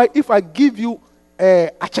reason why if I give you a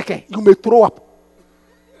cheke, you may throw up.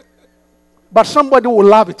 But somebody will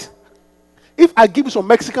love it. If I give you some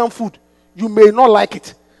Mexican food, you may not like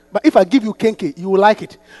it. But if I give you kenke, you will like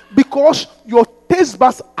it. Because your taste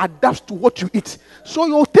buds adapt to what you eat. So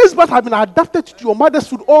your taste buds have been adapted to your mother's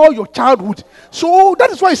food all your childhood. So that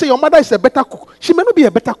is why you say your mother is a better cook. She may not be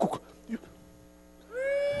a better cook.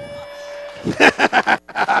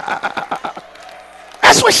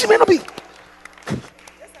 That's why she may not be.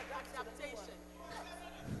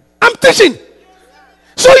 I'm teaching.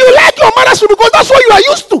 So you like your mother's you because that's what you are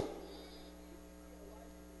used to.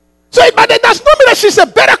 So, but that does not mean that she's a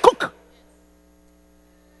better cook.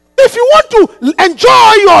 If you want to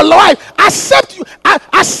enjoy your life,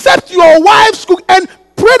 accept your wife's cook and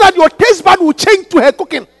pray that your taste bud will change to her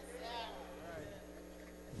cooking.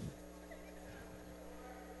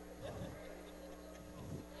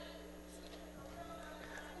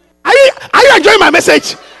 Are you enjoying my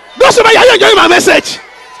message? Those of you, are you enjoying my message?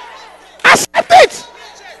 Accept it.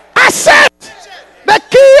 Accept. The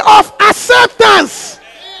key of acceptance.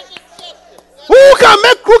 Who can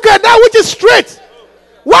make crooked that which is straight?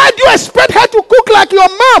 Why do you expect her to cook like your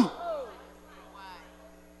mom?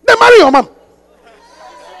 Then marry your mom.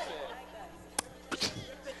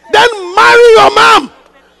 Then marry your mom.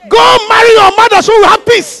 Go marry your mother so you have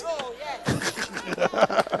peace.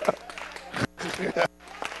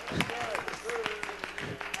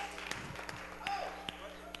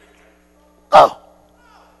 Oh.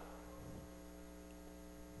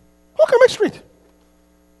 Who can make straight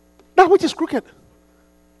that which is crooked?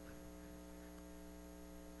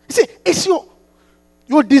 You see, it's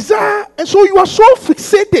your desire, and so you are so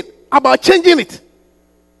fixated about changing it.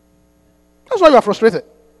 That's why you are frustrated.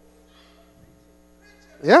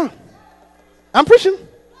 Yeah. I'm preaching.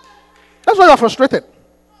 That's why you are frustrated.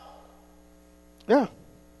 Yeah.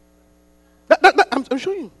 I'm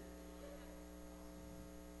showing you.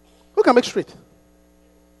 Who can make straight?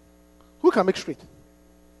 Who can make straight?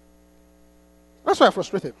 That's why I'm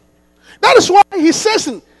frustrated. That is why he says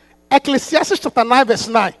in Ecclesiastes chapter 9 verse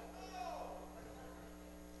 9.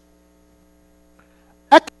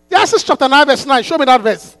 Ecclesiastes chapter 9 verse 9. Show me that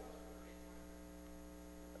verse.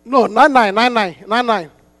 No, 9. Not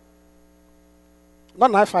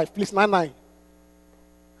 9:5, please, 9.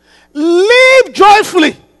 Live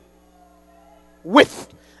joyfully with.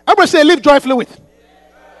 Everybody say live joyfully with.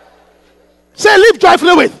 Say live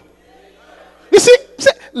joyfully with. You see,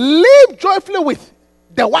 say live joyfully with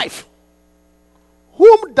the wife.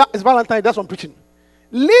 Whom that is Valentine, that's what I'm preaching.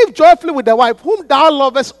 Live joyfully with the wife whom thou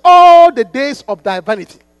lovest all the days of thy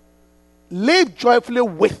vanity. Live joyfully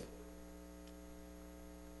with.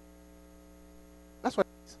 That's what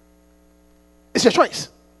it is. It's your choice.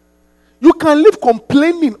 You can live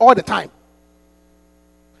complaining all the time.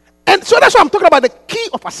 And so that's why I'm talking about the key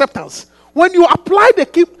of acceptance. When you apply the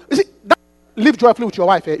key, you see, live joyfully with your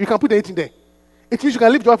wife. You can put anything there. It means you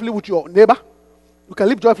can live joyfully with your neighbor. You can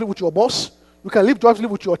live joyfully with your boss. You can live joyfully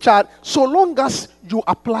with your child, so long as you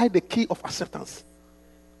apply the key of acceptance.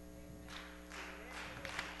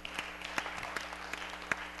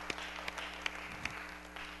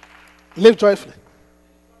 Live joyfully.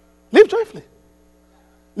 Live joyfully.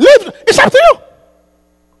 Live. It's up to you.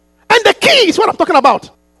 And the key is what I'm talking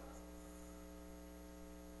about.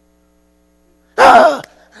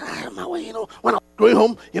 When I was going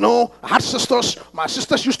home, I had sisters. My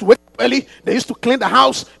sisters used to wake up early. They used to clean the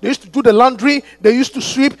house. They used to do the laundry. They used to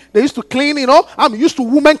sweep. They used to clean, I'm used to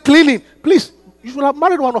women cleaning. Please, you should have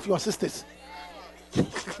married one of your sisters.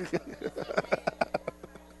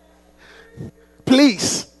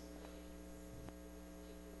 Please.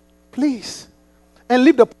 Please. And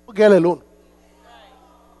leave the poor girl alone.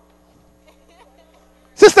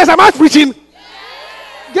 Sisters, am I preaching?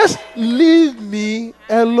 Just leave me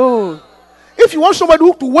alone. If you want somebody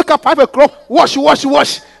to wake up 5 o'clock, wash,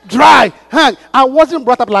 dry, hang. I wasn't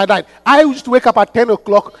brought up like that. I used to wake up at 10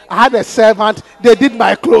 o'clock. I had a servant. They did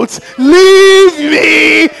my clothes. Leave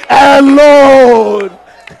me alone.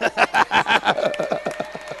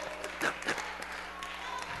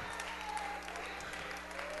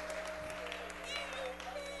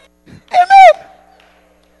 Amen.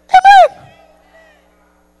 Amen.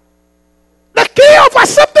 The key of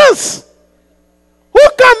acceptance. Who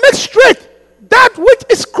can make straight that which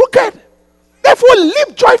is crooked? Therefore,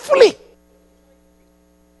 live joyfully.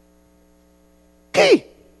 Key.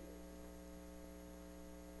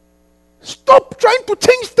 Stop trying to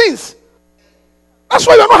change things. That's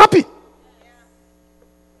why you're not happy.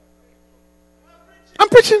 I'm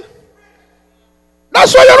preaching.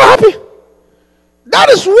 That's why you're not happy. That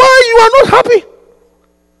is why you are not happy.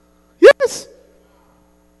 Yes.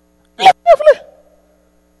 Live joyfully.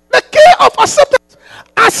 The key of acceptance.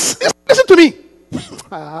 Listen to me.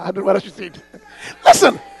 I don't know what I should say.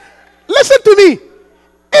 Listen to me.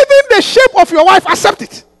 Even the shape of your wife, accept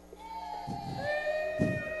it.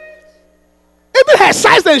 Even her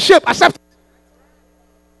size and shape, accept it.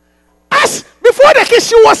 As before the kiss,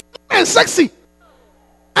 she was slim and sexy,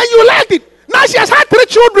 and you liked it. Now she has had 3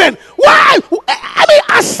 children. Why? I mean,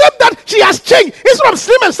 accept that she has changed. Instead of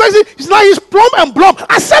slim and sexy, she's now is plump and blonde.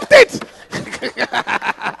 Accept it.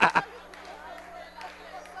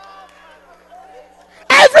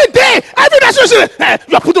 Every day That's what you say.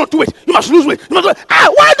 You are putting on 2 weight. You must lose weight.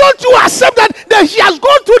 Why don't you accept that she has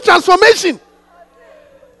gone through transformation?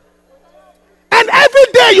 And every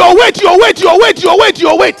day your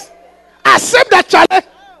weight. Accept that, child.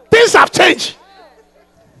 Things have changed.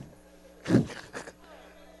 And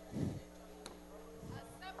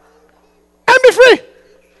be free.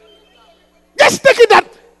 Just take it that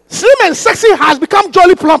slim and sexy has become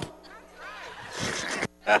jolly plump.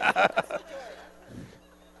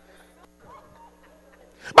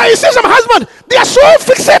 But you see some husbands, they are so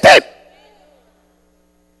fixated.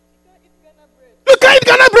 You can't eat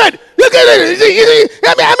Ghana bread. You can't eat,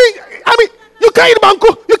 I mean, you can't eat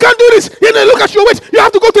banku. You can't do this. Look at your weight. You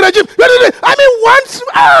have to go to the gym.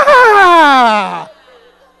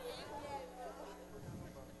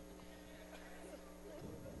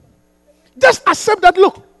 Just accept that.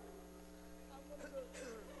 Look.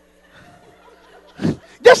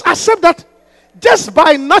 Just accept that. Just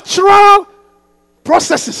by natural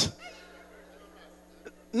processes,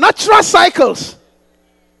 natural cycles,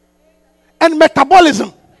 and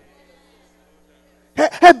metabolism,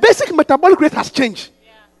 her basic metabolic rate has changed.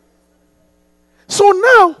 So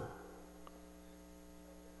now,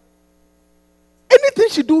 anything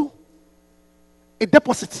she do, it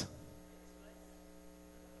deposits.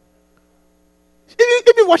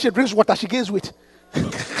 Even when she drinks water, she gains weight.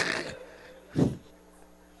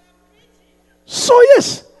 So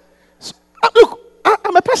yes, look,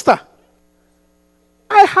 I'm a pastor.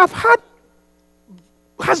 I have had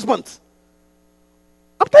husbands,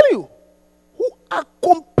 I'm telling you, who are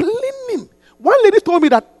complaining. One lady told me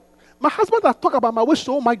that my husband has talked about my weight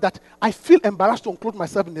so much that I feel embarrassed to include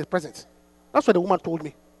myself in his presence. That's what the woman told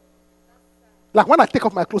me. Like when I take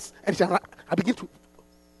off my clothes and I begin to.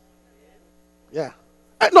 Yeah.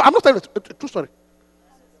 No, I'm not telling a true story.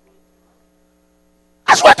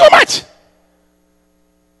 I swear too much.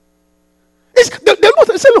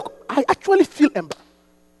 They say, look, I actually feel embarrassed.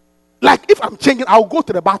 Like if I'm changing, I'll go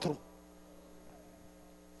to the bathroom.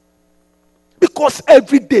 Because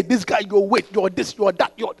every day, this guy, you're weight, you're this, you're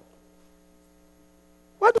that, you're.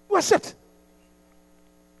 Why don't you accept?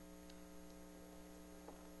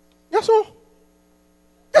 Yes, so.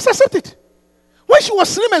 Just accept it. When she was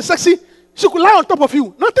slim and sexy, she could lie on top of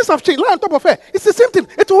you. Nothing have changed. Lie on top of her. It's the same thing.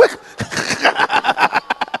 It will work.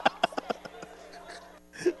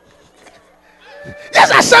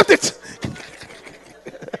 Just accept it.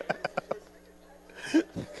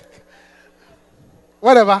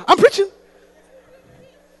 Whatever. I'm preaching.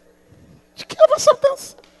 You care about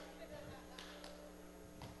acceptance.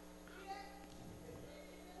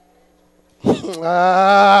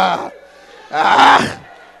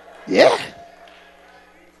 Yeah.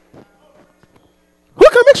 Who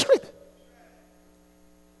can make straight?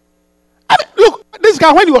 I mean, look, this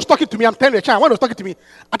guy, when he was talking to me, I'm telling you, when he was talking to me,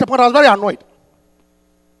 at the point I was very annoyed.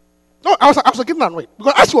 No, I was getting annoyed.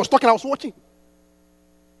 Because as he was talking, I was watching.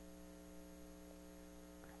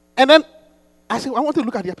 And then I said, I want to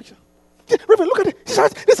look at your picture. Yeah, Reverend, look at it. This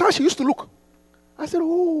is how she used to look. I said,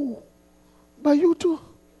 oh, but you too.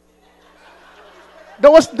 There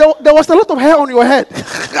was a lot of hair on your head.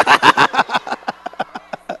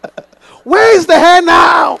 Where is the hair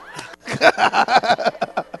now?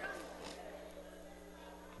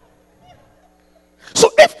 So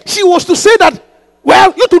if she was to say that,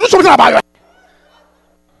 well, you have to do something about your hair.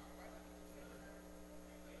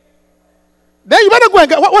 Then you better go and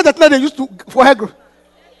get what that lady used to for hair growth.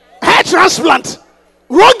 Hair transplant.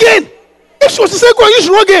 Rogaine. If she was to say go and use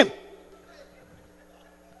Rogaine.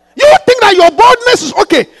 You think that your baldness is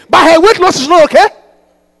okay, but her weight loss is not okay?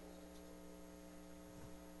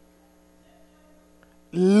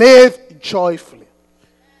 Live joyfully.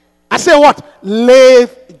 I say what?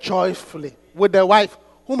 Live joyfully with the wife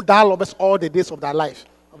whom thou lovest all the days of thy life.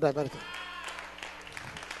 Of thy vanity.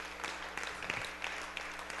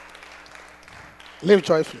 Live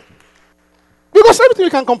joyfully. Because everything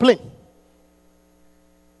you can complain.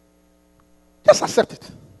 Just accept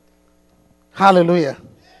it. Hallelujah.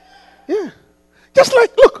 Yeah. Just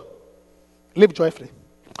like, look, live joyfully.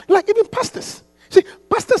 Like even pastors. See,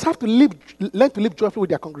 pastors have to learn to live joyfully with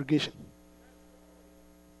their congregation.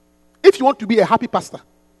 If you want to be a happy pastor,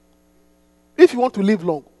 if you want to live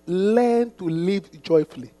long, learn to live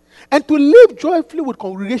joyfully. And to live joyfully with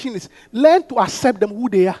congregation is learn to accept them who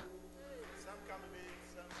they are.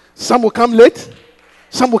 Some will come late,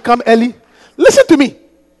 some will come early. Listen to me,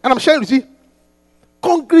 and I'm sharing with you.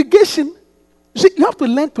 Congregation, you see, you have to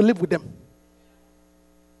learn to live with them.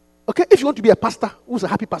 Okay? If you want to be a pastor who's a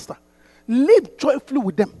happy pastor, live joyfully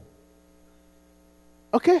with them.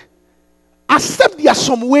 Okay? Accept their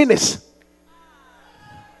some wayness.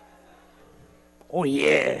 Oh,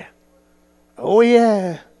 yeah. Oh,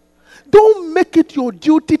 yeah. Don't make it your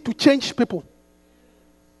duty to change people.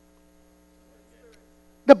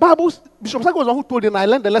 The Bible, Bishop Saka was the one who told him, I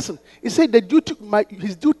learned the lesson. He said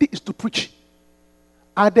his duty is to preach.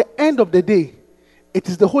 At the end of the day, it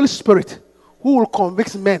is the Holy Spirit who will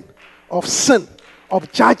convict men of sin,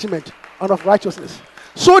 of judgment, and of righteousness.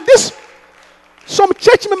 So some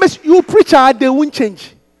church members, you preach, they won't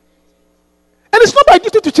change. And it's not my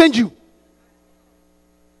duty to change you.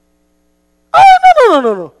 Oh,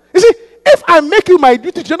 no. You see, if I make you my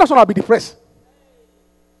duty to change, that's when I'll be depressed.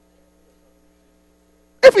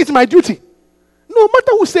 If it's my duty, no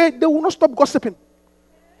matter who say, they will not stop gossiping.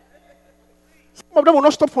 Some of them will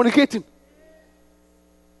not stop fornicating.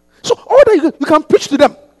 So all that you can preach to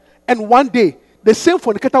them. And one day, the same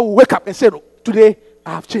fornicator will wake up and say, no, today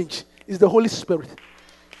I have changed. It's the Holy Spirit.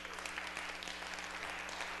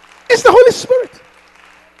 It's the Holy Spirit.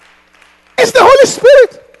 It's the Holy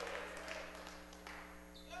Spirit.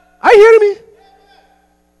 Are you hearing me?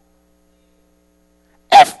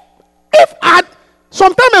 If I had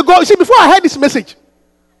some time ago, you see, before I heard this message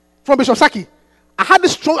from Bishop Saki, I had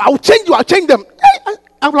this strong, I will change you, I'll change them.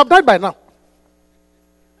 I would have died by now.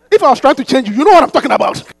 If I was trying to change you, you know what I'm talking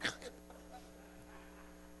about.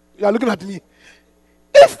 You are looking at me.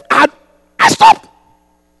 If I stopped.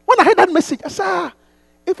 When I heard that message, I said,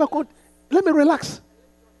 if I could, let me relax.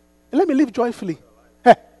 Let me live joyfully.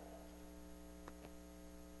 Hey.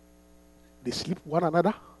 They sleep one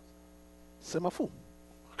another. Semaphore.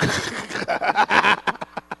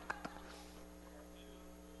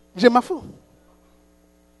 Jemaphore.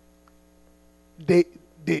 They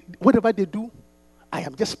whatever they do, I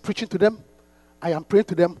am just preaching to them. I am praying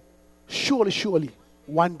to them. Surely,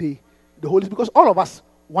 one day, the Holy Spirit, because all of us,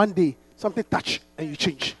 one day, something touch and you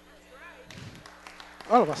change.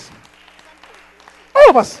 All of us. All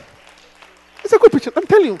of us. It's a good picture. I'm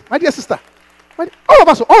telling you, my dear sister. All of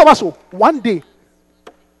us, one day. Me,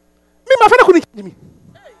 my father couldn't change me.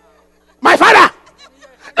 My father.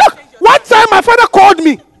 Look, one time my father called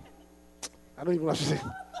me. I don't even know what to say.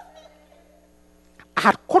 I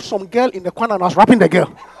had caught some girl in the corner and I was rapping the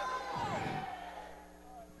girl.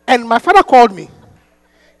 And my father called me.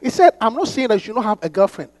 He said, I'm not saying that you should not have a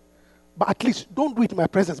girlfriend, but at least don't do it in my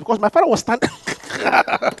presence, because my father was standing.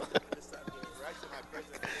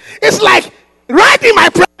 It's like right in my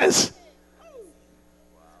presence.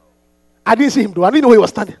 I didn't see him though. I didn't know he was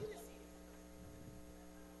standing.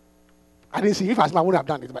 I didn't see him. If I was, I wouldn't have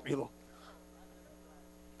done it, but you know.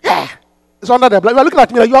 Yeah. It's under the blood. You are looking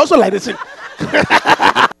at me like you're also like this. My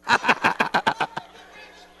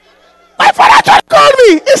father just called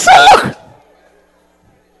me. He said,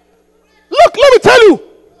 Look, let me tell you.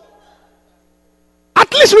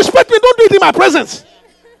 At least respect me. Don't do it in my presence.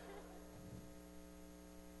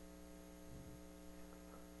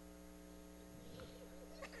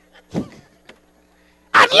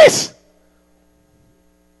 At least.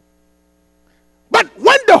 But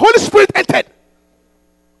when the Holy Spirit entered,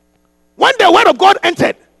 when the Word of God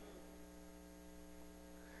entered,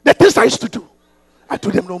 the things I used to do, I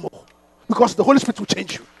do them no more. Because the Holy Spirit will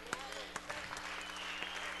change you.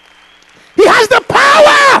 He has the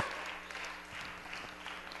power.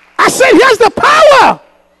 I said he has the power.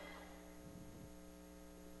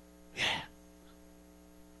 Yeah.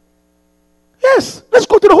 Yes, let's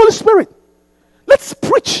go to the Holy Spirit. Let's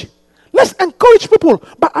preach. Let's encourage people.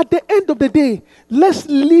 But at the end of the day, let's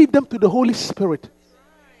lead them to the Holy Spirit.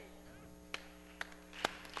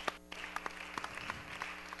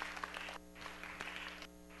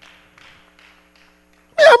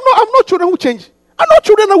 I'm not children who change. I'm not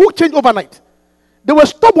children who change overnight. They were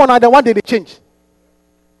stubborn and then one day they change.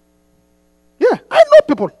 Yeah, I know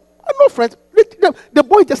people. I know friends. The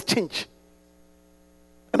boy just change.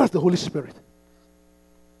 And that's the Holy Spirit.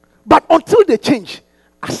 But until they change,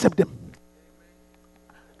 accept them.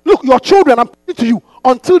 Look, your children, I'm talking to you.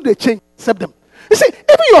 Until they change, accept them. You see,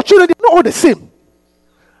 even your children, they're not all the same.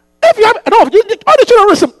 If you have all the children are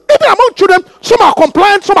the same. Even among children, some are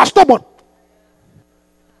compliant, some are stubborn.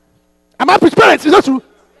 Am I parents? Is that true?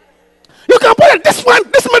 You can put it this one,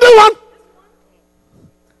 this middle one.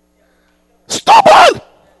 Stubborn.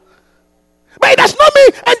 But it does not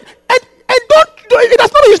mean, and don't do it. It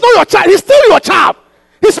does not mean he's not your child. He's still your child.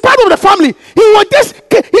 He's part of the family. He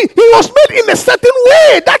was made in a certain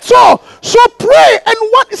way. That's all. So pray and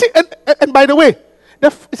what you see. And by the way,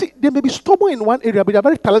 they may be stubborn in one area, but they're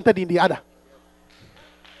very talented in the other.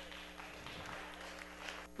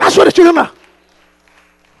 That's what the children are.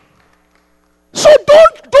 So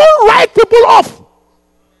don't write people off.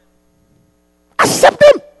 Accept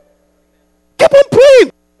them. Keep on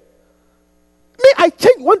praying. Me, I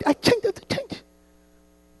changed one day. I changed it.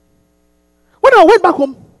 I went back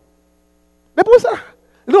home, the people said,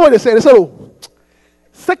 you know what they said? They said, oh,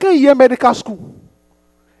 second year medical school.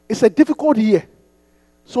 It's a difficult year.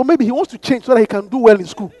 So maybe he wants to change so that he can do well in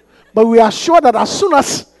school. But we are sure that as soon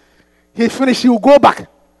as he finished, he will go back.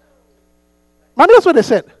 Man, that's what they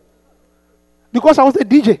said. Because I was a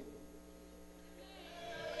DJ.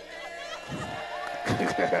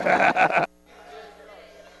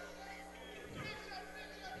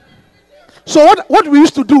 So what we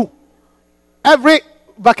used to do every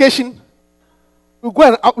vacation, we go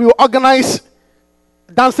and we will organize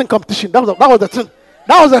dancing competition. That was the thing.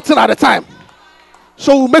 That was the thing at the time.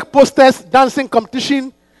 So we'll make posters, dancing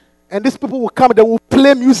competition, and these people will come and they will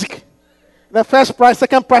play music. The first prize,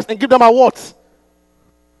 second prize, and give them awards.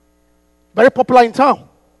 Very popular in town.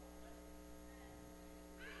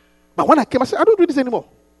 But when I came, I said, I don't do this anymore.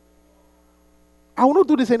 I will not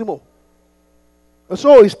do this anymore. And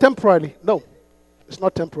so it's temporarily. No, it's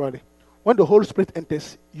not temporarily. When the Holy Spirit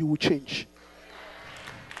enters, you will change.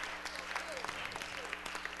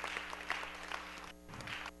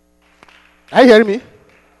 Are you hearing me?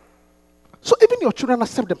 So even your children,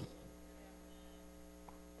 accept them.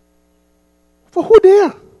 For who they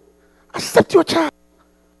are. Accept your child.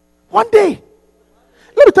 One day.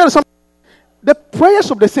 Let me tell you something. The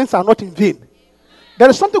prayers of the saints are not in vain. There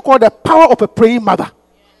is something called the power of a praying mother.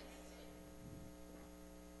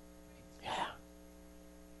 Yeah.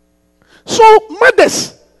 So,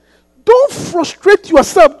 mothers, don't frustrate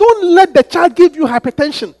yourself. Don't let the child give you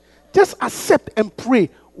hypertension. Just accept and pray.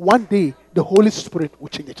 One day, the Holy Spirit will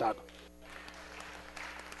change the child.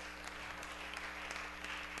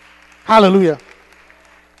 Hallelujah.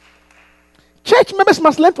 Church members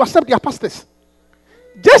must learn to accept their pastors.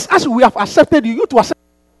 Just as we have accepted you, you to accept.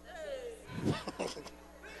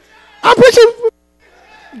 I'm preaching.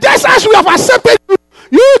 Just as we have accepted you,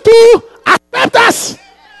 you to accept us.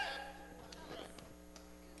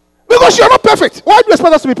 Because you are not perfect. Why do you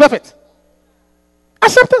expect us to be perfect?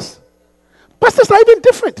 Accept us. Pastors are even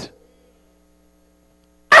different.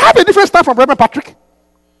 I have a different style from Reverend Patrick.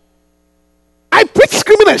 I preach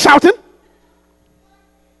screaming and shouting.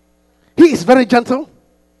 He is very gentle,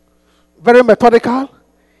 very methodical.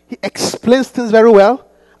 He explains things very well.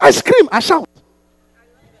 I scream, I shout.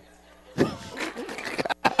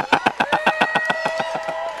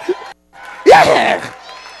 Yeah.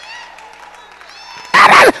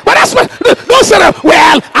 But that's what, don't say that,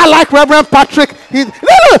 well, I like Reverend Patrick. No,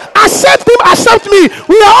 accept him, accept me.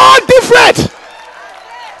 We are all different.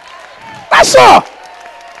 That's all.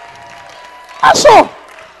 That's all.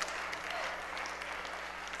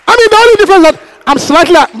 I mean, the only difference is that I'm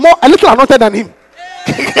slightly a little anointed than him.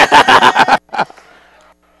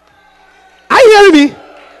 Are you hearing me?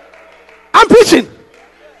 I'm preaching.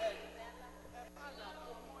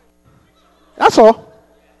 That's all.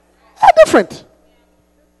 They're different.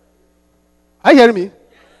 Are you hearing me?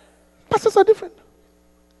 Pastors are different.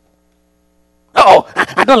 Oh,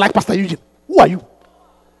 I don't like Pastor Eugene. Who are you?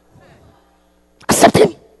 Accept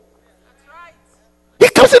him. He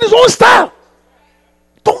comes in his own style.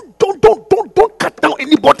 Don't cut down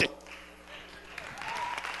anybody.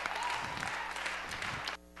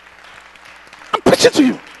 I'm preaching to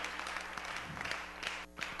you.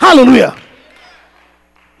 Hallelujah.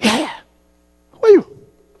 Yeah. Who are you?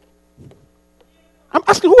 I'm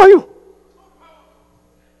asking, who are you?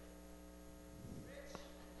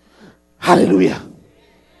 Hallelujah.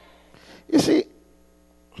 You see,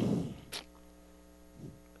 we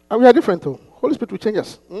are different though. Holy Spirit will change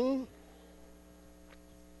us.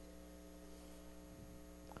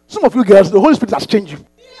 Some of you girls, the Holy Spirit has changed you.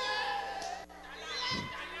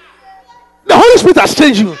 The Holy Spirit has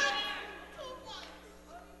changed you.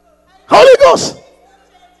 Holy Ghost.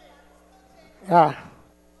 Yeah.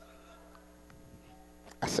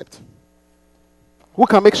 Accept. Who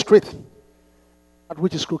can make straight that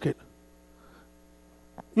which is crooked?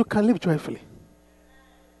 You can live joyfully.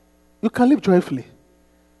 You can live joyfully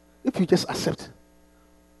if you just accept.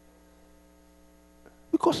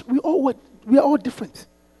 Because we are all different.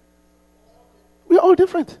 We are all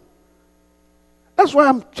different. That's why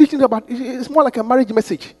I'm teaching about it's more like a marriage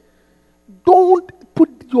message. Don't put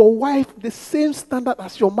your wife the same standard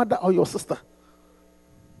as your mother or your sister.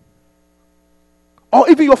 Or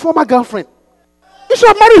even your former girlfriend. You should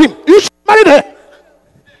have married him. You should have married her.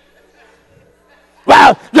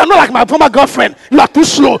 Well, you are not like my former girlfriend. You are too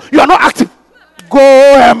slow. You are not active. Go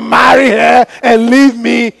and marry her and leave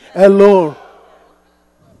me alone.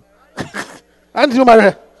 Why did you marry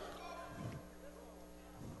her?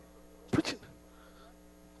 Preaching.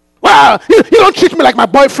 Well, you don't treat me like my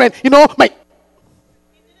boyfriend. You know, my.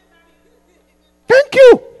 Thank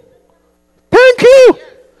you. Thank you.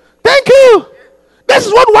 Thank you.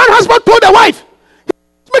 husband told the wife,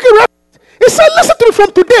 he's making reference. He said, listen to me,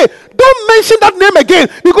 from today, don't mention that name again.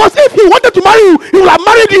 Because if he wanted to marry you, he would have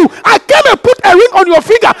married you. I came and put a ring on your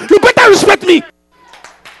finger. You better respect me.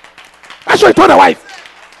 That's what he told the wife.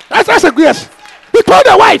 That's a yes. He told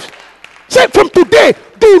the wife, say, from today,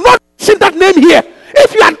 do not mention that name here.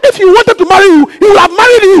 If you wanted to marry you, he would have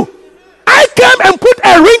married you. I came and put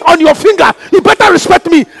a ring on your finger. You better respect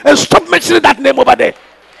me and stop mentioning that name over there.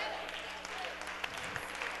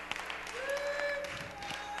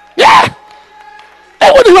 Yeah.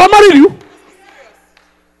 Hey, would he have married you?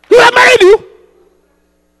 He would have married you.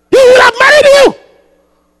 He would have married you.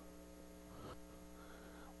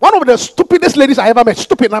 One of the stupidest ladies I ever met.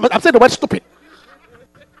 Stupid. I'm saying the word stupid.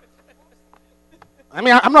 I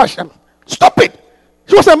mean, I'm not ashamed. Stupid.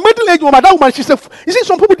 She was a middle-aged woman. That woman, she said, you see,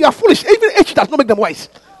 some people, they are foolish. Even age does not make them wise.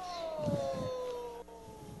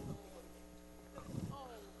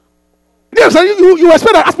 Yes, you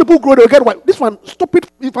expect that as people grow, they will get wise. This one, stupid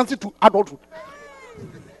infancy to adulthood.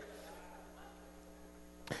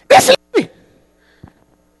 This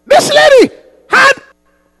lady had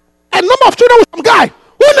a number of children with some guy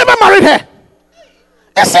who never married her.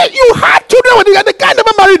 They say you had children with the guy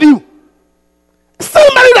never married you.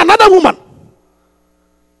 Still married another woman.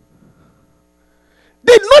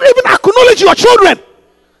 Did not even acknowledge your children.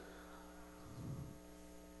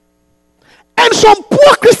 And some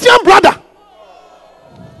poor Christian brother.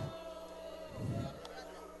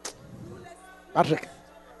 Patrick,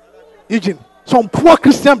 Eugene, some poor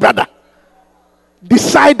Christian brother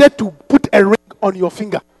decided to put a ring on your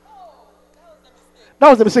finger. That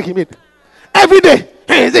was the mistake he made. Every day,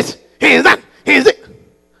 he is this, he is that, he is it.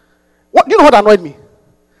 What, you know what annoyed me?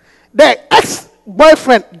 The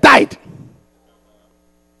ex-boyfriend died.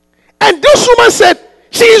 And this woman said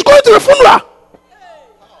she is going to the funeral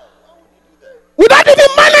without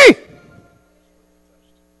even money.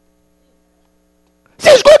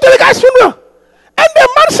 She's going to the guy's funeral. And the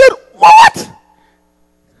man said, what?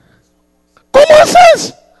 Common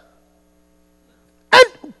sense. And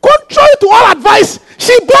contrary to all advice,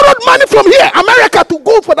 she borrowed money from here, America, to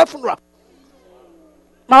go for that funeral.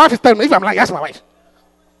 My wife is telling me, if I'm like, ask my wife.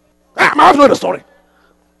 My wife knows the story.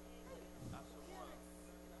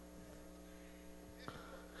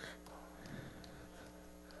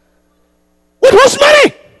 With whose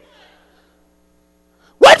money?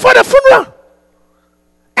 Went for the funeral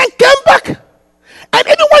and came back. And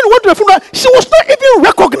anyone who went to the funeral, she was not even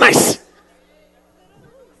recognized.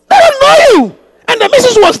 They don't know you. And the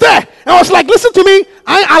missus was there. And was like, listen to me,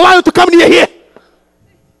 I ain't allow you to come near here.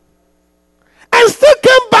 And still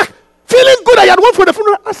came back feeling good that you had went for the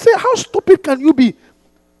funeral. I said, how stupid can you be?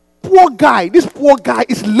 Poor guy. This poor guy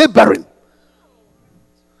is laboring.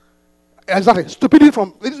 Exactly. Stupidity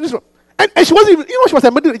from this one. And she wasn't even, you know, she was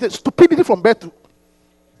admitting stupidity from birth to.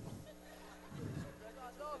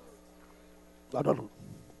 I don't know.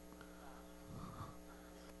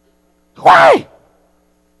 Why?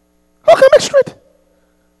 How can I make straight?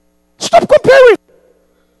 Stop comparing.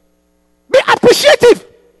 Be appreciative.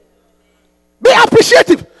 Be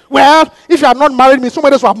appreciative. Well, if you have not married me,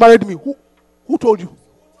 somebody else will have married me. Who told you?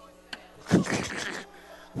 I'm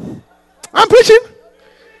preaching.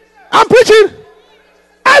 I'm preaching.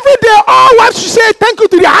 Every day, all wives should say thank you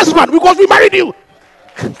to their husband because we married you.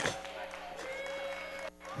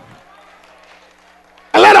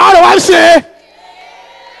 And let all the wives say,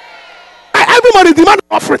 everybody demand an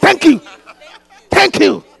offering. Thank you. Thank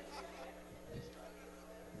you.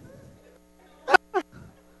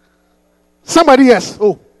 Somebody else.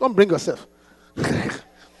 Oh, don't bring yourself.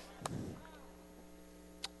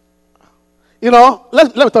 You know,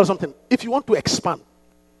 let me tell you something. If you want to expand,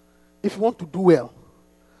 if you want to do well,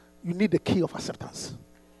 you need the key of acceptance.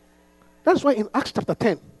 That's why in Acts chapter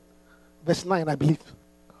 10, verse 9, I believe.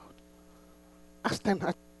 Acts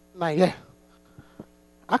 10, 9, yeah.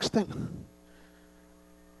 Acts 10.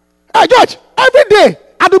 Hey, George, every day,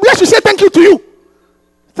 Adubiya should say thank you to you.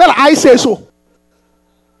 Tell her, I say so.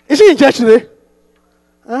 Is he in church today?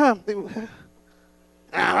 I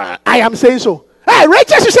am saying so. Hey,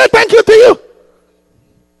 Rachel should say thank you to you.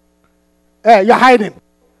 Hey, you're hiding.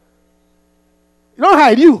 You don't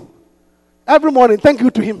hide, you. Every morning, thank you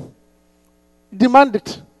to him. Demand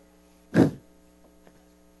it.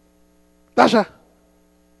 Tasha,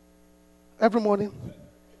 every morning.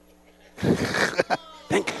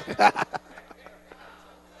 Thank you.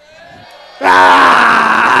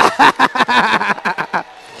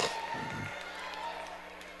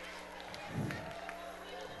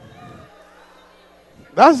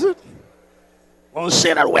 That's it. Don't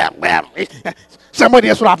say that. Well, somebody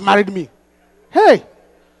else would have married me. Hey,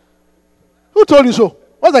 who told you so?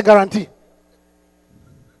 What's the guarantee?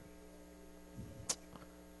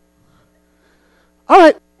 All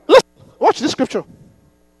right, listen, watch this scripture.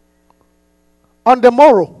 On the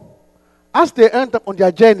morrow, as they entered on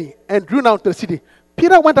their journey and drew nigh to the city,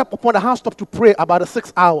 Peter went up upon the housetop to pray about the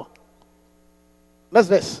 6th hour. That's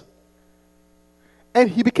this. And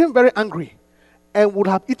he became very angry and would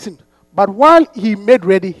have eaten. But while he made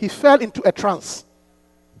ready, he fell into a trance.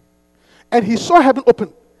 And he saw heaven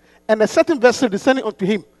open, and a certain vessel descending unto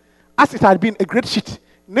him, as it had been a great sheet,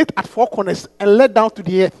 knit at 4 corners, and let down to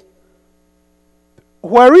the earth,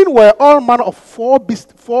 wherein were all manner of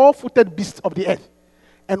 4-footed beasts of the earth,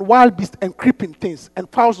 and wild beasts, and creeping things, and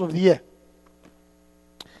fowls of the air.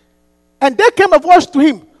 And there came a voice to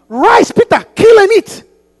him, Rise, Peter, kill and eat.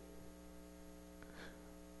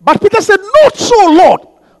 But Peter said, Not so, Lord,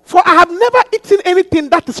 for I have never eaten anything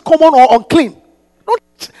that is common or unclean.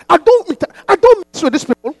 I don't mess with these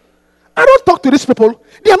people. I don't talk to these people.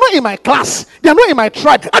 They are not in my class. They are not in my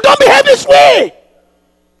tribe. I don't behave this way.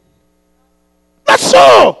 That's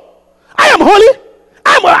so. I am holy.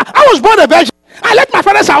 I was born a virgin. I left my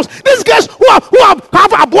father's house. These guys who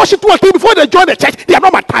have abortion 2 or 3 before they join the church, they are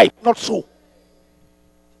not my type. Not so.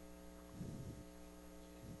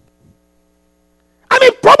 I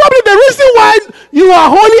mean, probably the reason why you are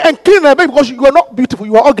holy and clean is because you are not beautiful.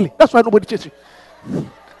 You are ugly. That's why nobody chases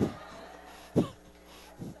you.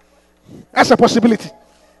 That's a possibility.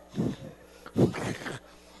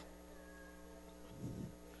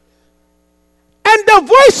 And the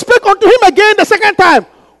voice spake unto him again the second time.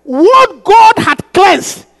 What God had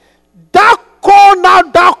cleansed, thou call now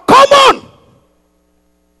thou common.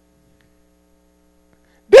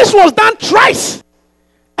 This was done thrice.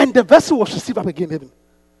 And the vessel was received up again in heaven.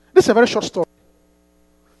 This is a very short story.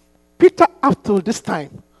 Peter, up till this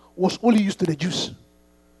time, was only used to the Jews.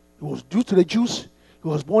 He was due to the Jews. He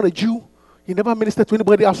was born a Jew. He never ministered to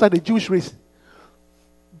anybody outside the Jewish race.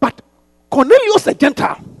 But Cornelius, a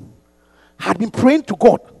Gentile, had been praying to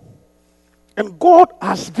God. And God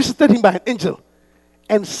has visited him by an angel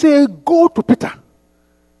and said, Go to Peter.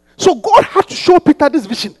 So God had to show Peter this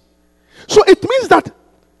vision. So it means that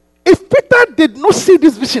if Peter did not see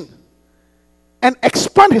this vision and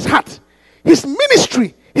expand his heart, his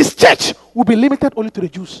ministry, his church will be limited only to the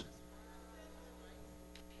Jews.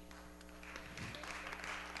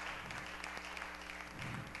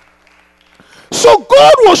 So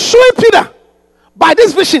God was showing Peter by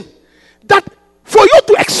this vision that for you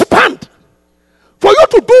to expand, for you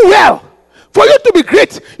to do well, for you to be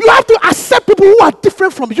great, you have to accept people who are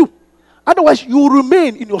different from you. Otherwise, you will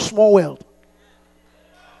remain in your small world.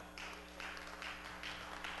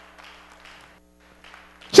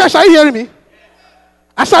 Church, are you hearing me?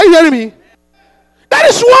 Are you hearing me? That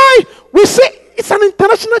is why we say it's an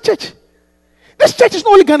international church. This church is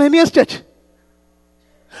not only Ghanaian church.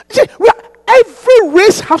 See, every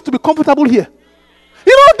race has to be comfortable here.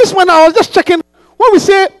 You know, this one I was just checking. When we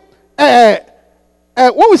say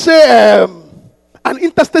an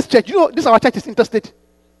interstate church, you know, this our church is interstate.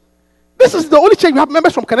 This is the only church we have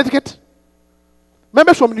members from Connecticut,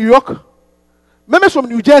 members from New York, members from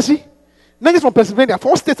New Jersey, members from Pennsylvania.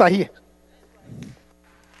 4 states are here.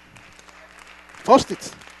 4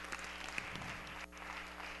 states.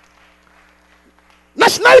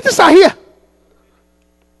 Nationalities are here.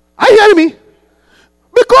 Are you hearing me?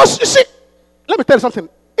 Because you see, let me tell you something.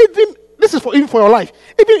 Even for your life,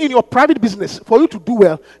 even in your private business, for you to do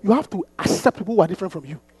well, you have to accept people who are different from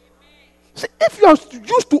you. See, if you are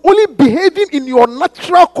used to only behaving in your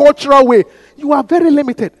natural, cultural way, you are very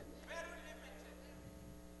limited.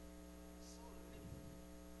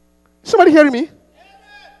 Somebody hearing me?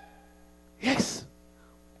 Yes.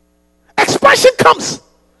 Expansion comes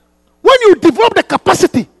when you develop the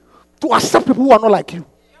capacity to accept people who are not like you.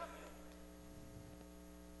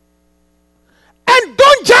 And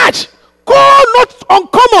don't judge. Call not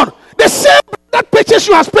uncommon. The same that purchased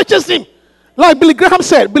you has purchased him. Like Billy Graham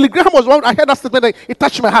said. Billy Graham was one. I heard that statement and it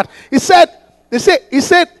touched my heart. He said,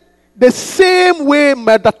 the same way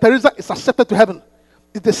Mother Teresa is accepted to heaven,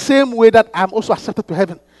 it's the same way that I'm also accepted to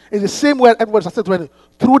heaven. It's the same way everyone is accepted to heaven,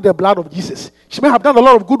 through the blood of Jesus. She may have done a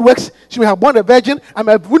lot of good works. She may have born a virgin. I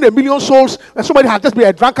may have won 1 million souls. And somebody has just been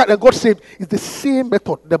a drunkard and got saved. It's the same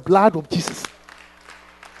method, the blood of Jesus.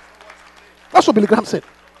 That's what Billy Graham said.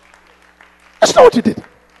 That's not what he did.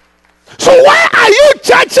 So why are you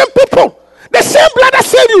judging people? The same blood that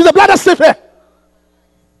saved you is the blood that saved her.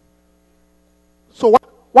 So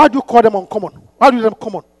why do you call them uncommon? Why do you call them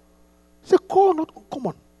common? Say, call not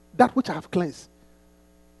uncommon that which I have cleansed.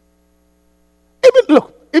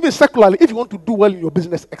 Even secularly, if you want to do well in your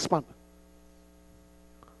business, expand.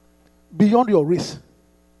 Beyond your race.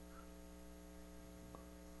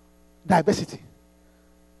 Diversity.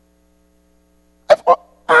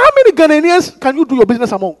 How many Ghanaians can you do your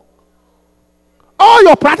business among? All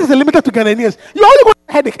your practice is limited to Ghanaians. You only got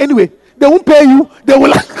a headache anyway. They won't pay you. They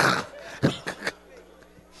will.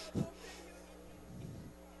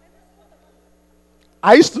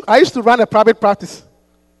 I used to run a private practice.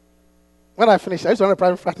 When I finished, I used to run a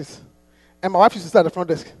private practice. And my wife used to stay at the front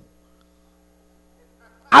desk.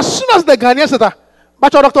 As soon as the Ghanaian said that,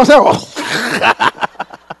 but your doctor said, oh.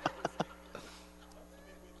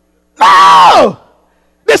 No!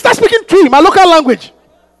 They start speaking Twi, my local language.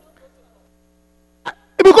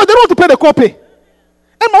 Because they don't want to pay the copay.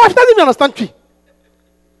 And my wife doesn't even understand Twi.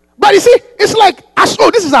 But you see, it's like,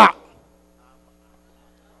 this is our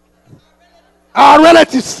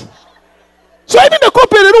relatives. So even the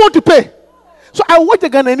copay, they don't want to pay. So I watch the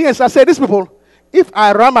Ghanaians. I say, these people, if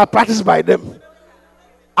I run my practice by them,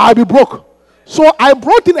 I'll be broke. So I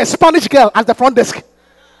brought in a Spanish girl at the front desk.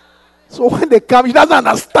 So when they come, she doesn't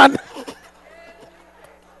understand.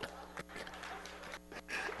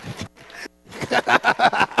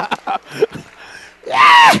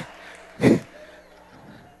 Yeah.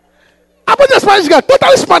 I put the Spanish girl,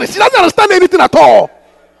 totally Spanish. She doesn't understand anything at all.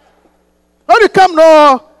 When you come,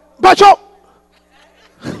 no, Bacho.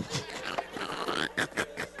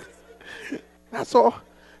 That's all.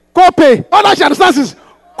 Copay. All that she understands is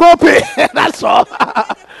copay. That's all.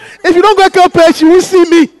 If you don't get copay, she will see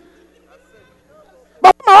me.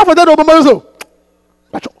 But my wife for that also.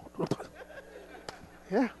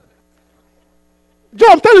 Yeah. Joe,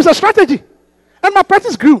 I'm telling you, it's a strategy. And my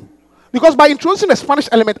practice grew. Because by introducing a Spanish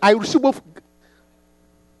element, I received both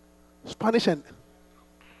Spanish and.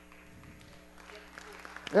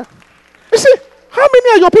 Yeah. You see, how many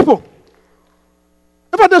are your people?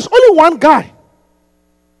 In fact, there's only one guy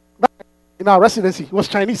in our residency. He was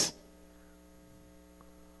Chinese. He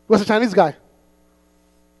was a Chinese guy.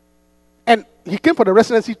 And he came for the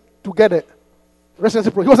residency to get a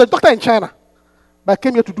residency program. He was a doctor in China, but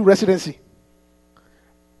came here to do residency.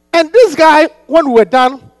 And this guy, when we were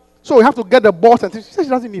done, so we have to get the boss and things. He said he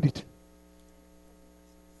doesn't need it.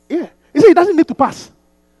 Yeah. He said he doesn't need to pass.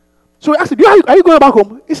 So we asked him, are you going back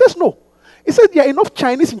home? He says no. He said there are enough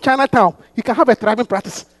Chinese in Chinatown. He can have a thriving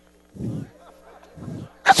practice.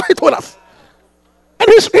 That's what he told us. And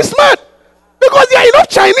he's smart. Because there are enough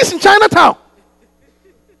Chinese in Chinatown.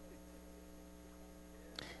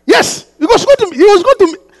 Yes. He was going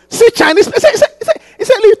to see Chinese. He said,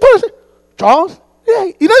 Charles, yeah,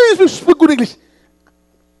 he doesn't even speak good English.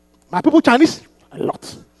 My people Chinese? A lot.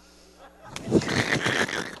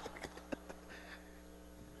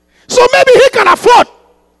 So maybe he can afford.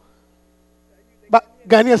 But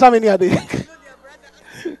Ghanaians, how many are they?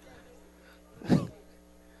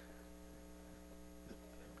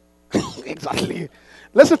 Exactly.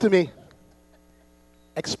 Listen to me.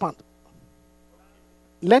 Expand.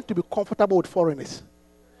 Learn to be comfortable with foreigners.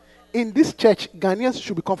 In this church, Ghanaians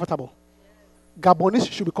should be comfortable. Gabonese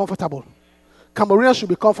should be comfortable. Cameroonians should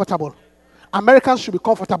be comfortable. Americans should be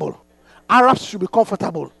comfortable. Arabs should be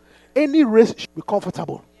comfortable. Any race should be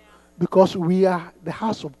comfortable. Because we are the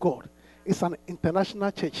house of God. It's an international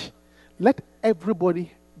church. Let everybody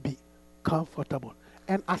be comfortable.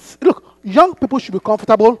 And look, young people should be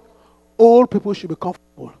comfortable. Old people should be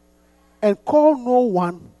comfortable. And call no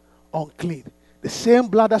one unclean. The same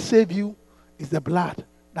blood that saved you is the blood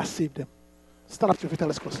that saved them. Stand up to your feet and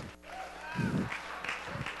let's close.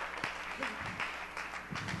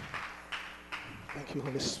 Thank you,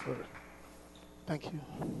 Holy Spirit. Thank you.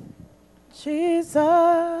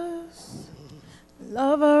 Jesus,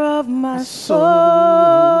 lover of my soul.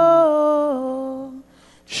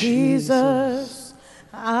 Jesus,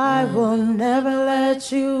 I will never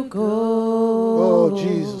let you go. Oh,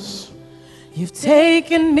 Jesus. You've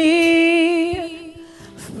taken me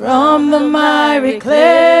from the miry clay,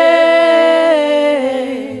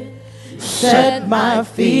 set my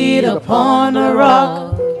feet upon a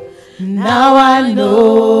rock. Now I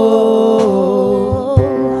know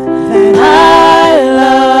that I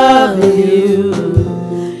love you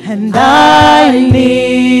and I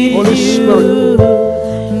need Holy you.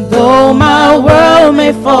 Though my world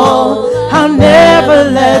may fall, I'll never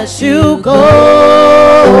let you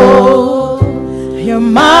go. You're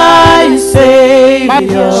my Savior, My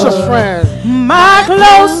closest friend. my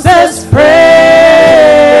closest friend,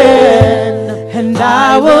 and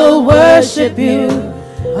I will worship you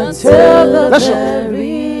until the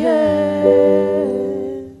very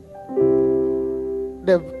end.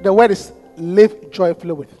 The word is live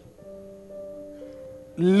joyfully with.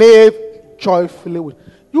 Live joyfully with.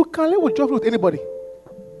 You can live with joyfully with anybody.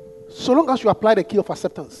 So long as you apply the key of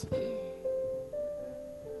acceptance.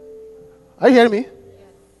 Are you hearing me?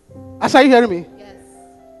 Yes. Are you hearing me? Yes.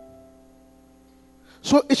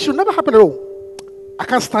 So it should never happen at all. I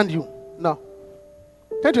can't stand you. No.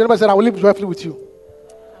 Turn to your neighbor and say, I will live joyfully with you.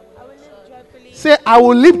 Say, I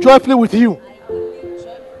will live joyfully with you.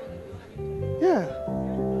 Yeah.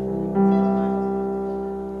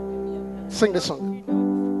 Sing this song.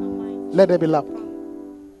 Let there be love.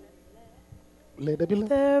 Let there be love.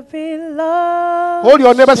 There be love. Hold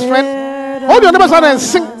your neighbor's friend. Hold your neighbor's hand and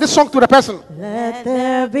sing this song to the person. Let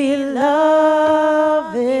there be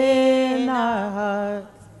love in our hearts.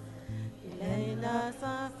 Let us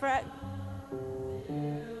unfret.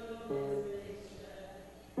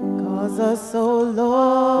 Cause us, O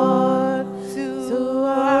Lord, to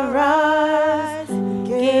arise.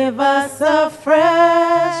 Give us a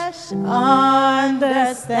fresh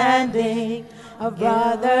understanding, a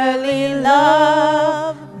brotherly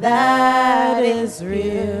love that is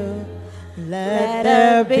real. Let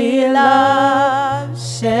there be love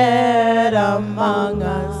shared among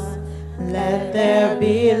us. Let there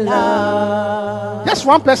be love. Just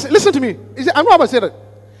one person. Listen to me. I know how to say that.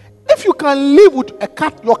 If you can live with a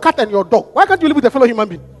cat, your cat and your dog, why can't you live with a fellow human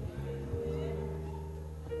being?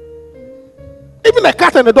 Even a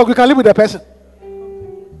cat and a dog, you can live with a person.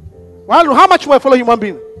 Well, how much more a fellow human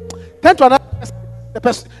being? Turn to another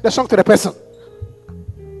person, the song to the person.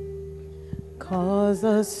 Cause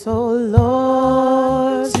us, O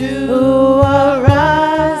Lord, to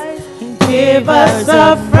arise. Give us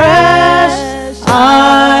a fresh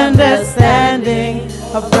understanding,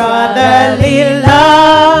 a brotherly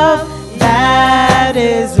love that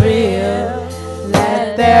is real.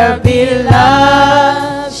 Let there be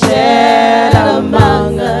love shared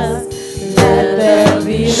among us. Let there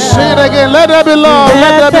be love. Say it again. Let there be love.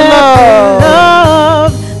 Let there be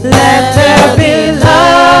love. Let there be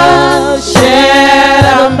love shared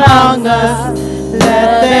among us.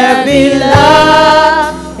 Let there be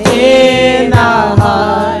love in our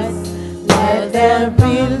hearts. Let there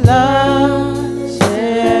be love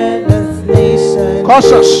shared this nation.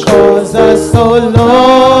 Cause us. Cause us, O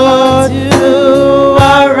Lord, to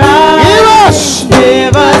arise.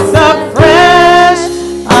 Give us a fresh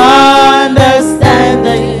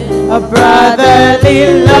understanding, a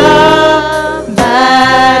brotherly love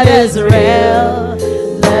that is real.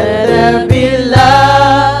 Let there be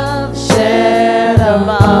love shared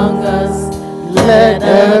among us. Let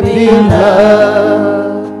there be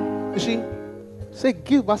love. You see, say,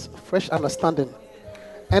 give us fresh understanding.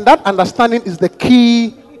 And that understanding is the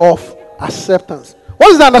key of acceptance.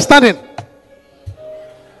 What is the understanding?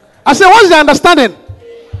 I say, what's the understanding?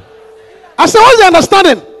 I say, what's the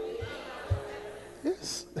understanding?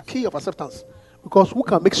 Yes, the key of acceptance. Because who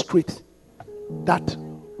can make straight that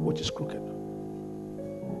which is crooked?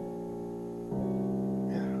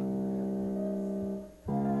 Yeah.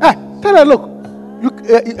 Hey, tell her, look, you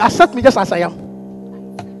accept me just as I am.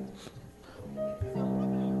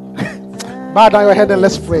 Bow down your head and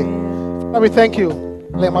let's pray. Let me thank you.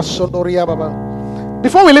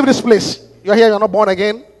 Before we leave this place, you're here, you're not born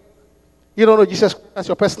again. You don't know Jesus as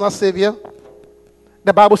your personal Savior.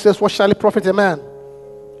 The Bible says, what shall it profit a man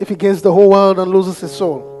if he gains the whole world and loses his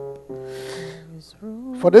soul?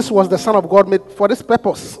 For this was the Son of God made, for this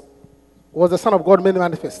purpose was the Son of God made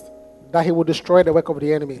manifest, that he would destroy the work of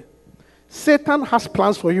the enemy. Satan has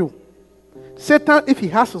plans for you. Satan, if he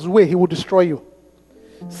has his way, he will destroy you.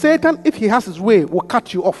 Satan, if he has his way, will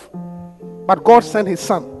cut you off. But God sent his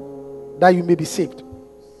Son that you may be saved.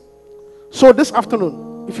 So this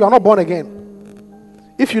afternoon, if you are not born again,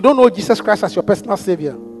 if you don't know Jesus Christ as your personal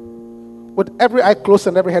Savior, with every eye closed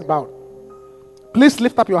and every head bowed, please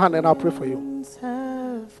lift up your hand and I'll pray for you.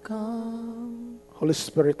 Holy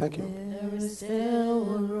Spirit, thank you.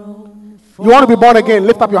 You want to be born again,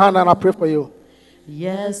 lift up your hand and I'll pray for you.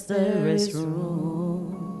 Yes, there is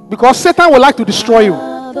room. Because Satan would like to destroy you.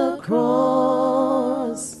 The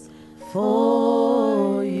cross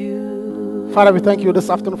for you. Father, we thank you this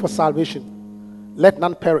afternoon for salvation. Let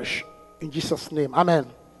none perish. In Jesus' name. Amen.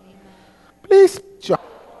 Please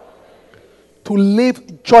to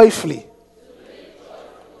live joyfully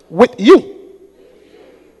with you.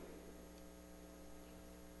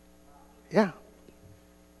 Yeah.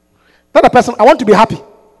 Tell the person, I want to be happy.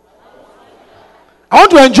 I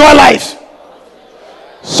want to enjoy life.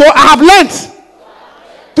 So I have learned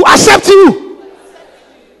to accept you.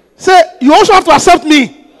 Say, you also have to accept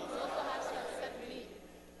me.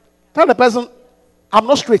 Tell the person, I'm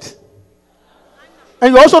not straight.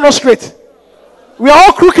 And you're also not straight. We are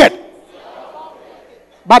all crooked.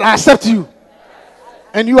 But I accept you.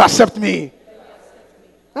 And you accept me.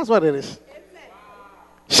 That's what it is.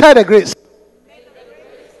 Share the grace.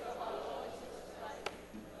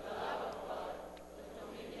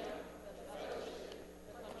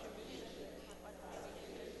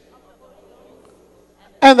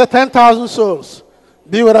 and the 10,000 souls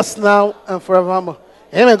be with us now and forevermore.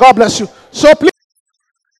 Amen. God bless you. So please.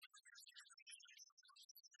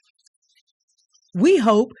 We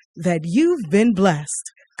hope that you've been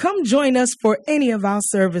blessed. Come join us for any of our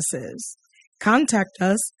services. Contact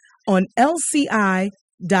us on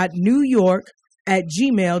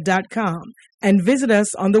lci.newyork@gmail.com and visit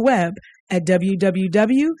us on the web at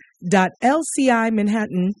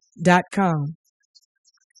www.lcimanhattan.com.